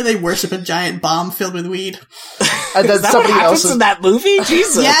 Where they worship a giant bomb filled with weed. And then is that what happens in that movie?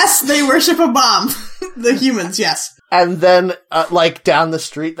 Jesus. Yes, they worship a bomb. The humans, yes. And then, like, down the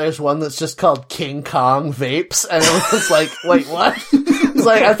street, there's one that's just called King Kong Vapes, and it was like, wait, what? It's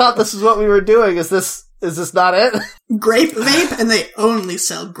like, I thought this is what we were doing. Is this not it? Grape vape, and they only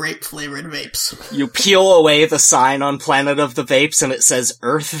sell grape-flavored vapes. You peel away the sign on Planet of the Vapes, and it says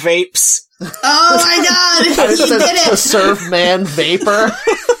Earth Vapes. Oh my god! You did it! To serve man vapor.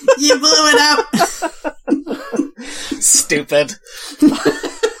 You blew it up! Stupid.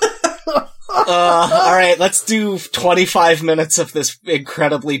 Alright, let's do 25 minutes of this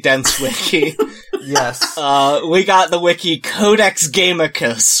incredibly dense wiki. Yes. We got the wiki Codex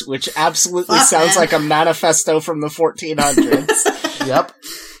Gamicus, which absolutely sounds like a manifesto from the 1400s. Yep.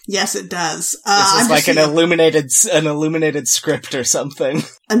 Yes, it does. This is like an illuminated script or something.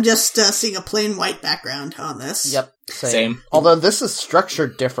 I'm just seeing a plain white background on this. Yep. Same. Although this is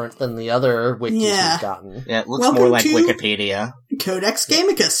structured different than the other wikis we've gotten. Yeah, it looks more like Wikipedia. Codex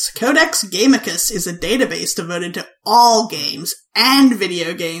Gamicus. Codex Gamicus is a database devoted to all games and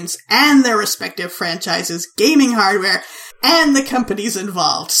video games and their respective franchises, gaming hardware, and the companies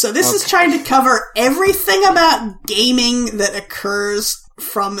involved. So this is trying to cover everything about gaming that occurs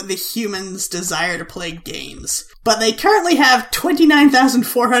from the humans' desire to play games. But they currently have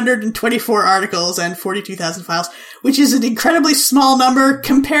 29,424 articles and 42,000 files, which is an incredibly small number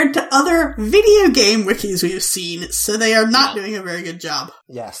compared to other video game wikis we've seen, so they are not doing a very good job.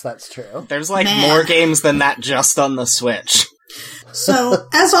 Yes, that's true. There's more games than that just on the Switch. So,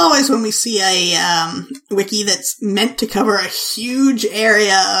 as always, when we see a wiki that's meant to cover a huge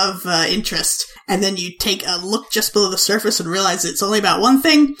area of interest, and then you take a look just below the surface and realize it's only about one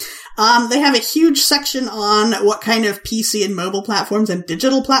thing, they have a huge section on what kind of PC and mobile platforms and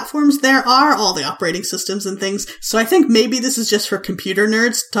digital platforms there are, all the operating systems and things. So I think maybe this is just for computer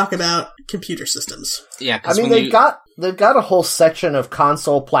nerds to talk about computer systems. Yeah, I mean, they've got a whole section of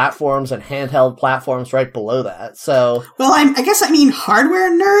console platforms and handheld platforms right below that, so... Well, I guess I mean hardware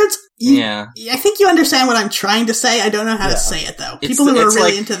nerds. Yeah. I think you understand what I'm trying to say. I don't know how to say it, though. People who are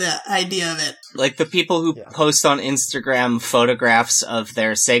really into the idea of it. Like the people who post on Instagram photographs of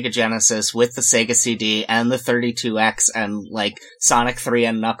their Sega Genesis with the Sega CD and the 32X and, like, Sonic 3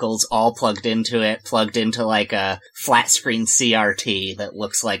 and Knuckles all plugged into like a flat screen CRT that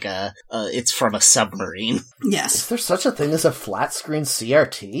looks like it's from a submarine. Yes. Is there such a thing as a flat screen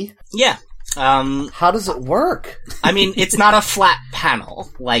CRT? Yeah. How does it work? I mean, it's not a flat panel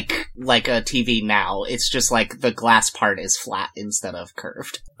like a TV now. It's just like the glass part is flat instead of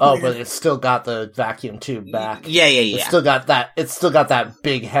curved. Oh, but it's still got the vacuum tube back. Yeah. It's still got that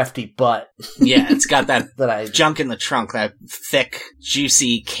big hefty butt. Yeah, it's got that that junk in the trunk, that thick,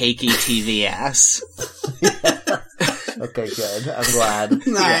 juicy, cakey TV ass. Okay, good. I'm glad.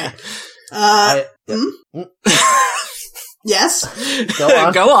 All right. Yes? Go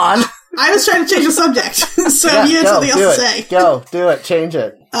on. Go on. I was trying to change the subject, so you had something else to say. Do it, change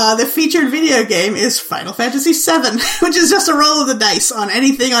it. The featured video game is Final Fantasy VII, which is just a roll of the dice on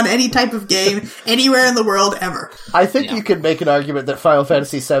anything, on any type of game, anywhere in the world, ever. I think you could make an argument that Final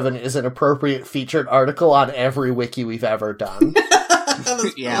Fantasy VII is an appropriate featured article on every wiki we've ever done.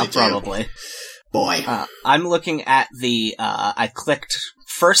 Yeah, probably. Boy. I'm looking at I clicked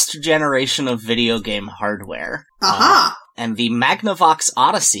first generation of video game hardware. Aha! And the Magnavox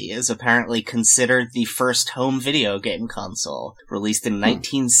Odyssey is apparently considered the first home video game console, released in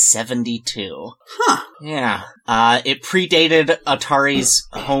 1972. Huh. Yeah. It predated Atari's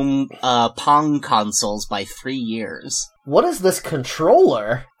home Pong consoles by 3 years. What is this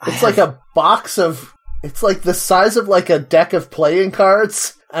controller? It's like a box of... It's like the size of like a deck of playing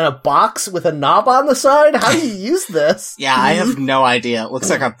cards and a box with a knob on the side? How do you use this? Yeah, I have no idea. It looks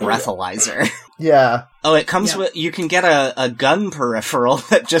like a breathalyzer. Yeah. Oh, it comes with... You can get a gun peripheral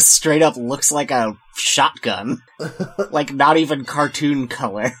that just straight up looks like a shotgun. Like, not even cartoon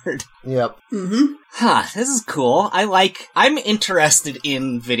colored. Yep. Mm-hmm. Huh, this is cool. I'm interested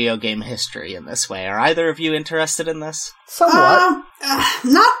in video game history in this way. Are either of you interested in this? Somewhat.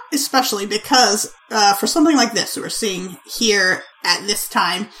 Not especially, because for something like this we're seeing here at this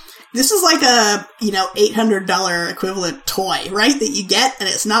time, this is like a, $800 equivalent toy, right? That you get, and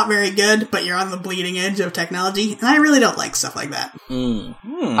it's not very good, but you're on the bleeding edge of technology, and I really don't like stuff like that.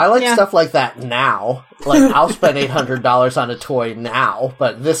 I like stuff like that now. Like, I'll spend $800 on a toy now,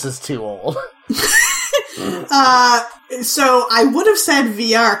 but this is too old. So I would have said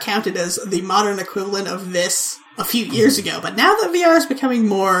VR counted as the modern equivalent of this a few years ago, but now that VR is becoming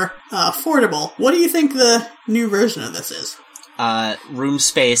more affordable, what do you think the new version of this is? Room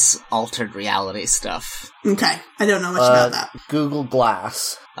space, altered reality stuff. Okay, I don't know much about that. Google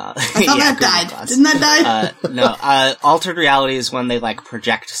Glass. I thought that died. Glass. Didn't that die? No, altered reality is when they,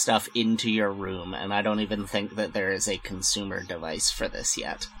 project stuff into your room, and I don't even think that there is a consumer device for this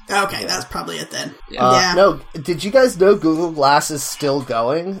yet. Okay, that's probably it then. No, did you guys know Google Glass is still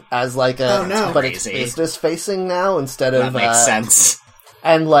going as but it's business facing now instead of... That makes sense.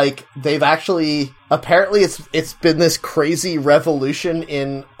 And they've actually apparently it's been this crazy revolution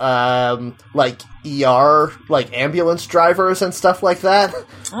in ER ambulance drivers and stuff like that,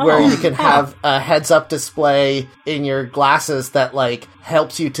 where you can have a heads-up display in your glasses that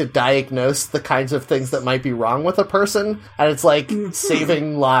helps you to diagnose the kinds of things that might be wrong with a person, and it's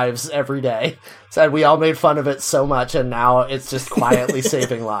saving lives every day. So we all made fun of it so much, and now it's just quietly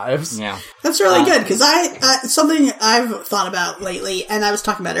saving lives. Yeah, that's really good, because something I've thought about lately, and I was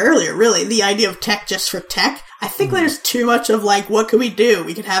talking about it earlier, really, the idea of tech just for tech. I think there's too much of what could we do?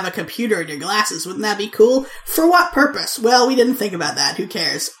 We could have a computer in your glasses. Wouldn't that be cool? For what purpose? Well, we didn't think about that. Who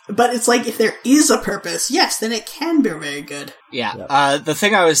cares? But it's if there is a purpose, yes, then it can be very good. Yeah. Yep. The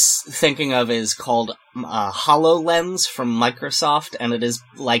thing I was thinking of is called HoloLens from Microsoft, and it is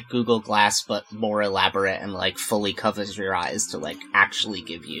like Google Glass, but more elaborate and fully covers your eyes to actually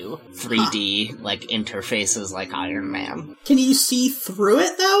give you 3D interfaces like Iron Man. Can you see through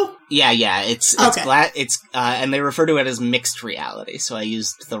it though? Yeah. It's okay. and they refer to it as mixed reality, so I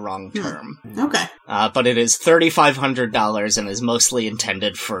used the wrong term. Okay. But it is $3,500 and is mostly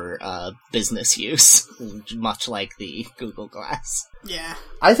intended for business use, much like the Google Glass. Yeah.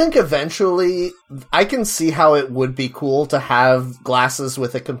 I think eventually, I can see how it would be cool to have glasses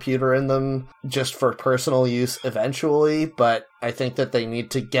with a computer in them just for personal use eventually, but I think that they need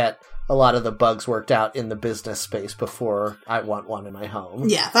to get a lot of the bugs worked out in the business space before I want one in my home.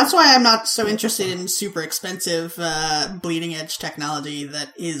 Yeah, that's why I'm not so interested in super expensive, bleeding edge technology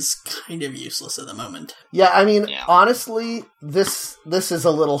that is kind of useless at the moment. Yeah, I mean, honestly, this is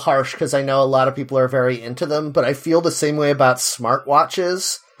a little harsh because I know a lot of people are very into them, but I feel the same way about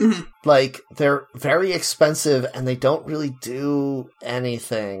smartwatches. Mm-hmm. Like, they're very expensive and they don't really do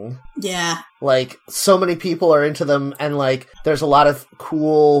anything. Yeah. Like, so many people are into them and, like, there's a lot of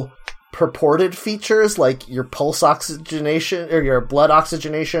cool purported features like your pulse oxygenation or your blood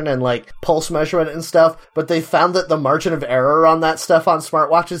oxygenation and like pulse measurement and stuff, but they found that the margin of error on that stuff on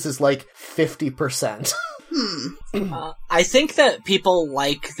smartwatches is like 50%. I think that people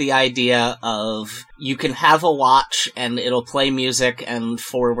like the idea of you can have a watch and it'll play music and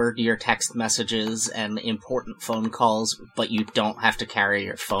forward your text messages and important phone calls, but you don't have to carry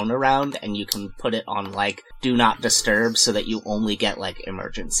your phone around and you can put it on like do not disturb so that you only get like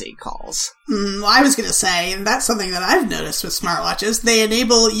emergency calls. Well, I was going to say, and that's something that I've noticed with smartwatches, they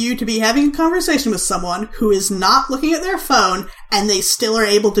enable you to be having a conversation with someone who is not looking at their phone and they still are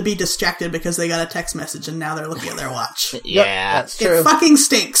able to be distracted because they got a text message and now they're looking at their watch. Yeah. Yep, that's true. It fucking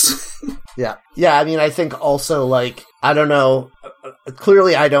stinks. Yeah. Yeah, I mean, I think also, like, I don't know,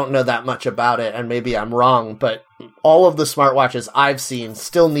 clearly I don't know that much about it, and maybe I'm wrong, but all of the smartwatches I've seen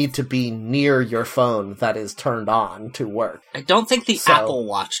still need to be near your phone that is turned on to work. I don't think the Apple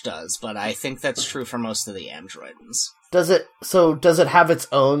Watch does, but I think that's true for most of the Androids. Does it have its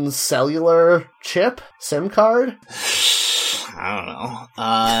own cellular chip, SIM card? I don't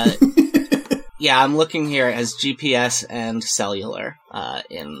know. Yeah, I'm looking here as GPS and cellular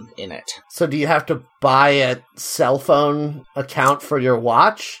in it. So do you have to buy a cell phone account for your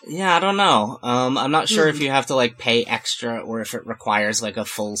watch? Yeah, I don't know. I'm not sure if you have to like pay extra or if it requires like a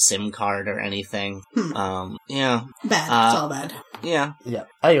full SIM card or anything. Yeah. Bad. It's all bad. Yeah. Yeah.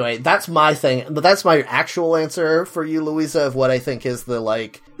 Anyway, that's my thing. But that's my actual answer for you, Louisa, of what I think is the,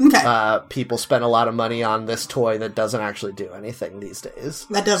 like, people spend a lot of money on this toy that doesn't actually do anything these days.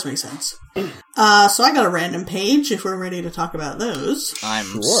 That does make sense. So I got a random page if we're ready to talk about those.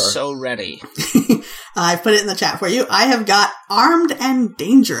 I'm so ready. I've put it in the chat for you. I have got Armed and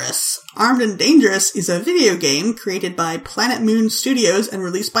Dangerous. Armed and Dangerous is a video game created by Planet Moon Studios and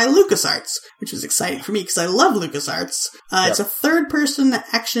released by LucasArts, which was exciting for me because I love LucasArts. It's a third-person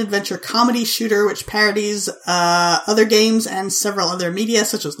action-adventure comedy shooter which parodies other games and several other media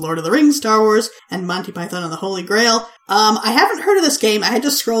such as Lord of the Rings, Star Wars, and Monty Python and the Holy Grail. I haven't heard of this game. I had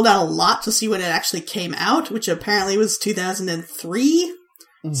to scroll down a lot to see when it actually came out, which apparently was 2003.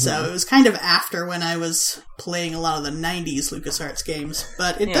 Mm-hmm. So it was kind of after when I was playing a lot of the 90s LucasArts games,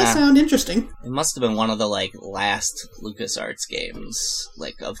 but it does sound interesting. It must have been one of the, like, last LucasArts games,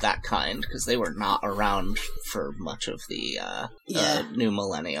 like, of that kind, because they were not around for much of the new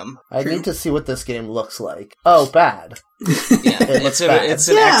millennium. I need to see what this game looks like. Oh, bad. Yeah, it's an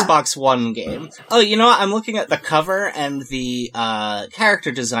Xbox One game. Oh, you know what? I'm looking at the cover, and the character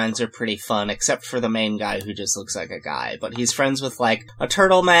designs are pretty fun, except for the main guy who just looks like a guy. But he's friends with, like, a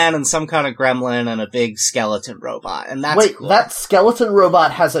turtle man and some kind of gremlin and a big skeleton robot, and that's cool. That skeleton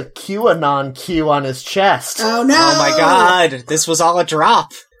robot has a QAnon Q on his chest. Oh, no! Oh, my God. This was all a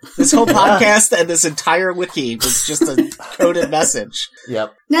drop. This whole podcast and this entire wiki was just a coded message.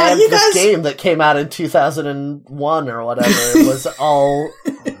 Yep. Now, and this game that came out in 2001 or whatever was all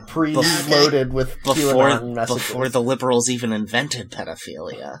pre-loaded with QAnon messages. Before the liberals even invented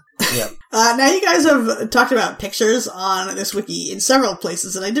pedophilia. Yep. Now you guys have talked about pictures on this wiki in several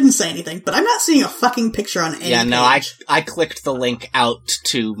places, and I didn't say anything, but I'm not seeing a fucking picture on any page. No, I clicked the link out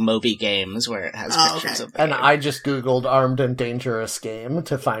to Moby Games where it has pictures of the game. I just Googled Armed and Dangerous game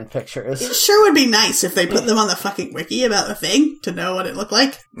to find pictures. It sure would be nice if they put them on the fucking wiki about the thing to know what it looked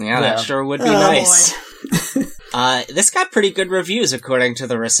like. Yeah, that sure would be nice. This got pretty good reviews according to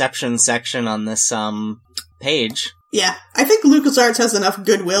the reception section on this page. Yeah, I think LucasArts has enough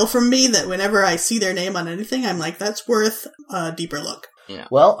goodwill from me that whenever I see their name on anything, I'm like, that's worth a deeper look. Yeah.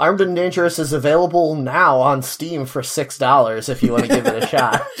 Well, Armed and Dangerous is available now on Steam for $6 if you want to give it a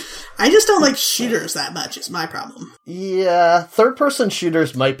shot. I just don't like shooters that much, is my problem. Yeah, third-person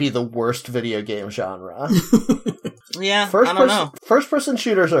shooters might be the worst video game genre. Yeah, I don't know. First-person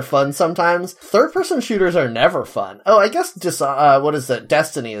shooters are fun sometimes. Third-person shooters are never fun. Oh, I guess just, what is it?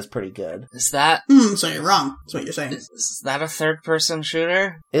 Destiny is pretty good. Is that... So you're wrong. That's what you're saying. Is that a third-person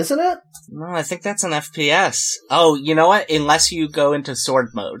shooter? Isn't it? No, I think that's an FPS. Oh, you know what? Unless you go into sword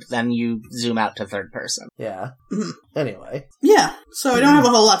mode, then you zoom out to third person. Yeah. Mhm. Anyway. Yeah, so I don't have a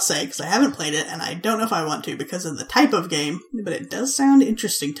whole lot to say because I haven't played it, and I don't know if I want to because of the type of game, but it does sound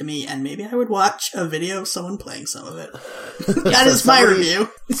interesting to me, and maybe I would watch a video of someone playing some of it. That is my review.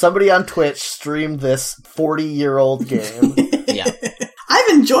 Somebody on Twitch streamed this 40-year-old game. Yeah.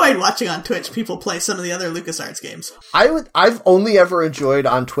 I've enjoyed watching on Twitch people play some of the other LucasArts games. I've only ever enjoyed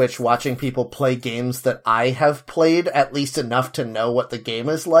on Twitch watching people play games that I have played at least enough to know what the game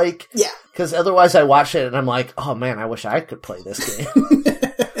is like. Yeah. Because otherwise I watch it and I'm like, oh man, I wish I could play this game.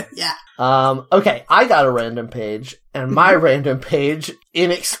 Yeah. Okay, I got a random page, and my random page,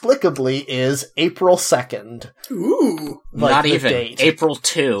 inexplicably, is April 2nd. Ooh. Like Not the even. date. April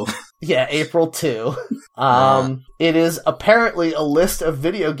 2. Yeah, April 2. It is apparently a list of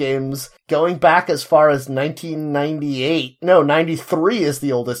video games going back as far as 1998. No, 93 is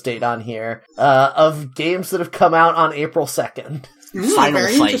the oldest date on here, of games that have come out on April 2nd.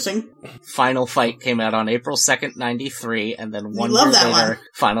 Very interesting. Final Fight came out on April 2nd, 93, and then one love year that later, one.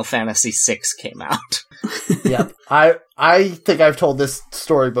 Final Fantasy VI came out. Yep. I think I've told this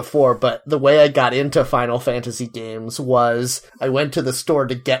story before, but the way I got into Final Fantasy games was I went to the store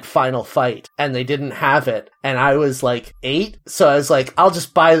to get Final Fight, and they didn't have it, and I was like 8, so I was like, I'll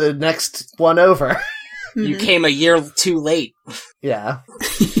just buy the next one over. You came a year too late. Yeah.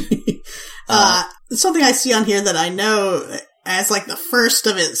 Something I see on here that I know as like the first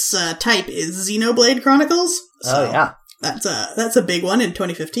of its type is Xenoblade Chronicles. So Oh, yeah. That's a big one in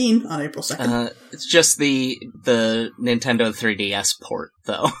 2015 on April 2nd. It's just the Nintendo 3DS port,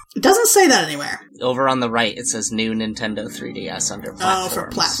 though. It doesn't say that anywhere. Over on the right, it says new Nintendo 3DS under platforms. Oh, for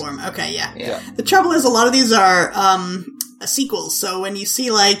platform. Okay, yeah. Yeah. The trouble is a lot of these are sequels, so when you see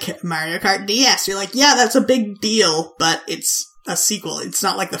like Mario Kart DS, you're like, yeah, that's a big deal, but it's a sequel. It's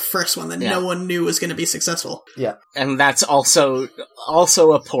not like the first one that no one knew was going to be successful. Yeah. And that's also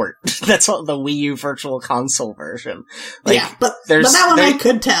a port. That's all the Wii U Virtual Console version. Like, yeah, but that one I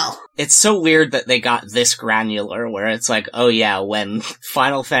could tell. It's so weird that they got this granular, where it's like, oh yeah, when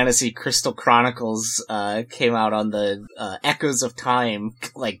Final Fantasy Crystal Chronicles came out on the Echoes of Time,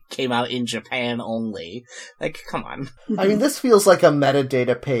 like, came out in Japan only. Like, come on. I mean, this feels like a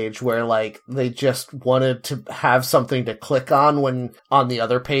metadata page where, like, they just wanted to have something to click on when on the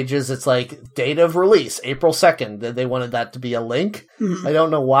other pages it's like, date of release, April 2nd. They wanted that to be a link. Mm-hmm. I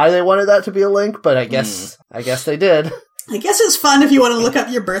don't know why they wanted that to be a link, but I guess they did. I guess it's fun if you want to look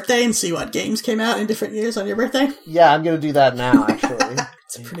up your birthday and see what games came out in different years on your birthday. Yeah, I'm going to do that now, actually.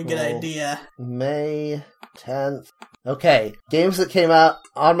 It's a pretty good idea. May 10th. Okay, games that came out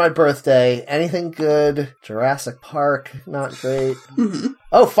on my birthday. Anything good? Jurassic Park, not great. Mm-hmm.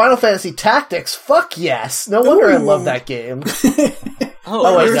 Oh, Final Fantasy Tactics. Fuck yes. No wonder I love that game.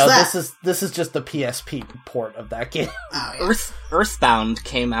 Oh wait, no, this is just the PSP port of that game. Oh, yeah. Earthbound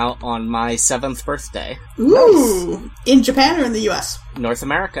came out on my 7th birthday. Ooh! Nice. In Japan or in the US? North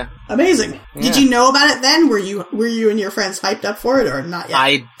America. Amazing. Yeah. Did you know about it then? Were you and your friends hyped up for it or not yet?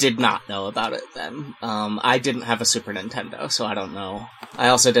 I did not know about it then. I didn't have a Super Nintendo, so I don't know. I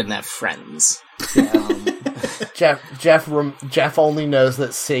also didn't have friends. Yeah. Jeff only knows that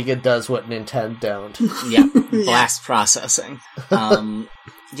Sega does what Nintendo don't. Yeah, blast processing.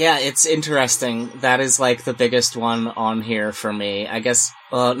 Yeah, it's interesting. That is like the biggest one on here for me. I guess,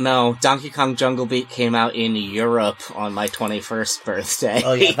 no, Donkey Kong Jungle Beat came out in Europe on my 21st birthday.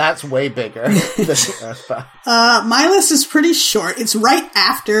 Oh yeah, that's way bigger than Earthbound. My list is pretty short. It's right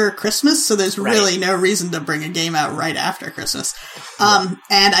after Christmas, so there's really no reason to bring a game out right after Christmas. And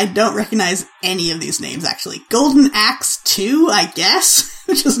I don't recognize any of these names, actually. Golden Axe 2, I guess,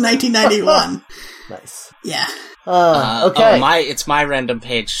 which was 1991. Nice. Yeah. Okay. It's my random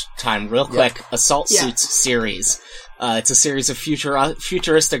page time. Real quick, Assault Suits series. It's a series of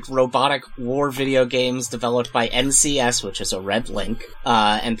futuristic robotic war video games developed by NCS, which is a red link,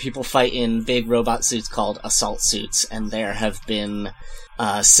 and people fight in big robot suits called Assault Suits, and there have been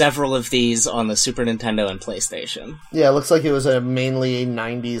several of these on the Super Nintendo and PlayStation. Yeah, it looks like it was a mainly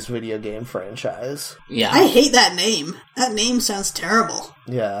 90s video game franchise. Yeah. I hate that name. That name sounds terrible.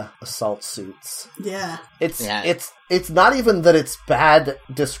 Yeah, Assault Suits. Yeah. It's not even that it's bad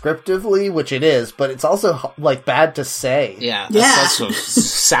descriptively, which it is, but it's also like bad to say. Yeah. Yeah. It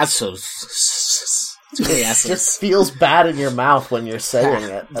just feels bad in your mouth when you're saying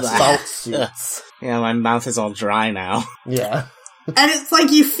it. Assault Suits. Yeah, my mouth is all dry now. Yeah. And it's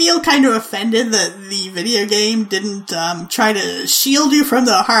like you feel kind of offended that the video game didn't try to shield you from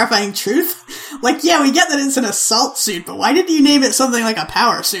the horrifying truth. Like, yeah, we get that it's an assault suit, but why did you name it something like a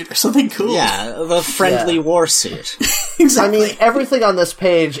power suit or something cool? Yeah, the friendly war suit. Exactly. I mean, everything on this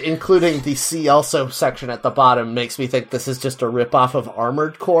page, including the See Also section at the bottom, makes me think this is just a ripoff of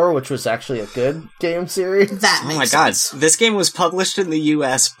Armored Core, which was actually a good game series. That Oh makes my god, sense. this game was published in the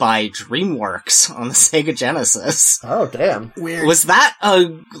US by DreamWorks on the Sega Genesis. Oh, damn. Weird. Was that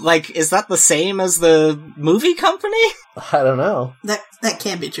is that the same as the movie company? I don't know. That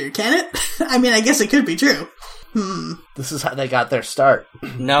can't be true, can it? I mean, I guess it could be true. This is how they got their start.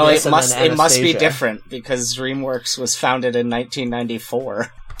 No, Yes, it and must then be Anastasia. different because DreamWorks was founded in 1994.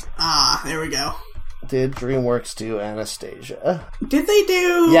 Ah, there we go. Did DreamWorks do Anastasia? Did they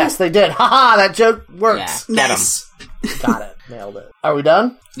do... Yes, they did. Haha, that joke works. Yeah, get 'em. Nice. Got it. Nailed it. Are we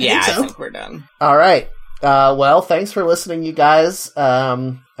done? Yeah, so. I think we're done. All right. Well, thanks for listening, you guys.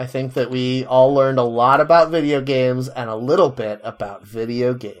 I think that we all learned a lot about video games and a little bit about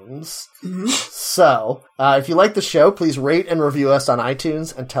video games. So, if you like the show, please rate and review us on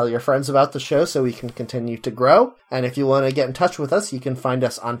iTunes and tell your friends about the show so we can continue to grow. And if you want to get in touch with us, you can find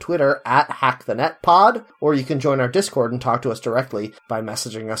us on Twitter at HackTheNetPod, or you can join our Discord and talk to us directly by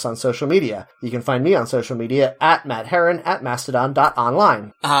messaging us on social media. You can find me on social media at Matt Heron at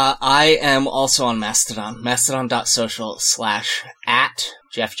Mastodon.online. I am also on Mastodon,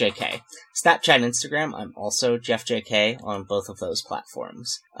 mastodon.social/@JeffJK. Snapchat and Instagram, I'm also JeffJK on both of those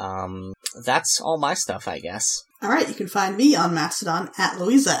platforms. That's all my stuff, I guess. Alright, you can find me on Mastodon at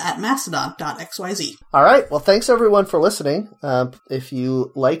Louisa at mastodon.xyz. All right. Well, thanks everyone for listening. If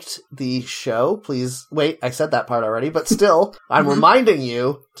you liked the show, please wait. I said that part already, but still, I'm reminding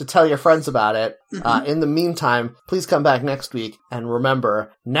you to tell your friends about it. In the meantime, please come back next week and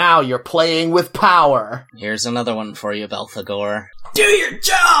remember, now you're playing with power. Here's another one for you, Belphegor. Do your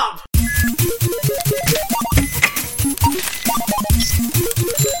job!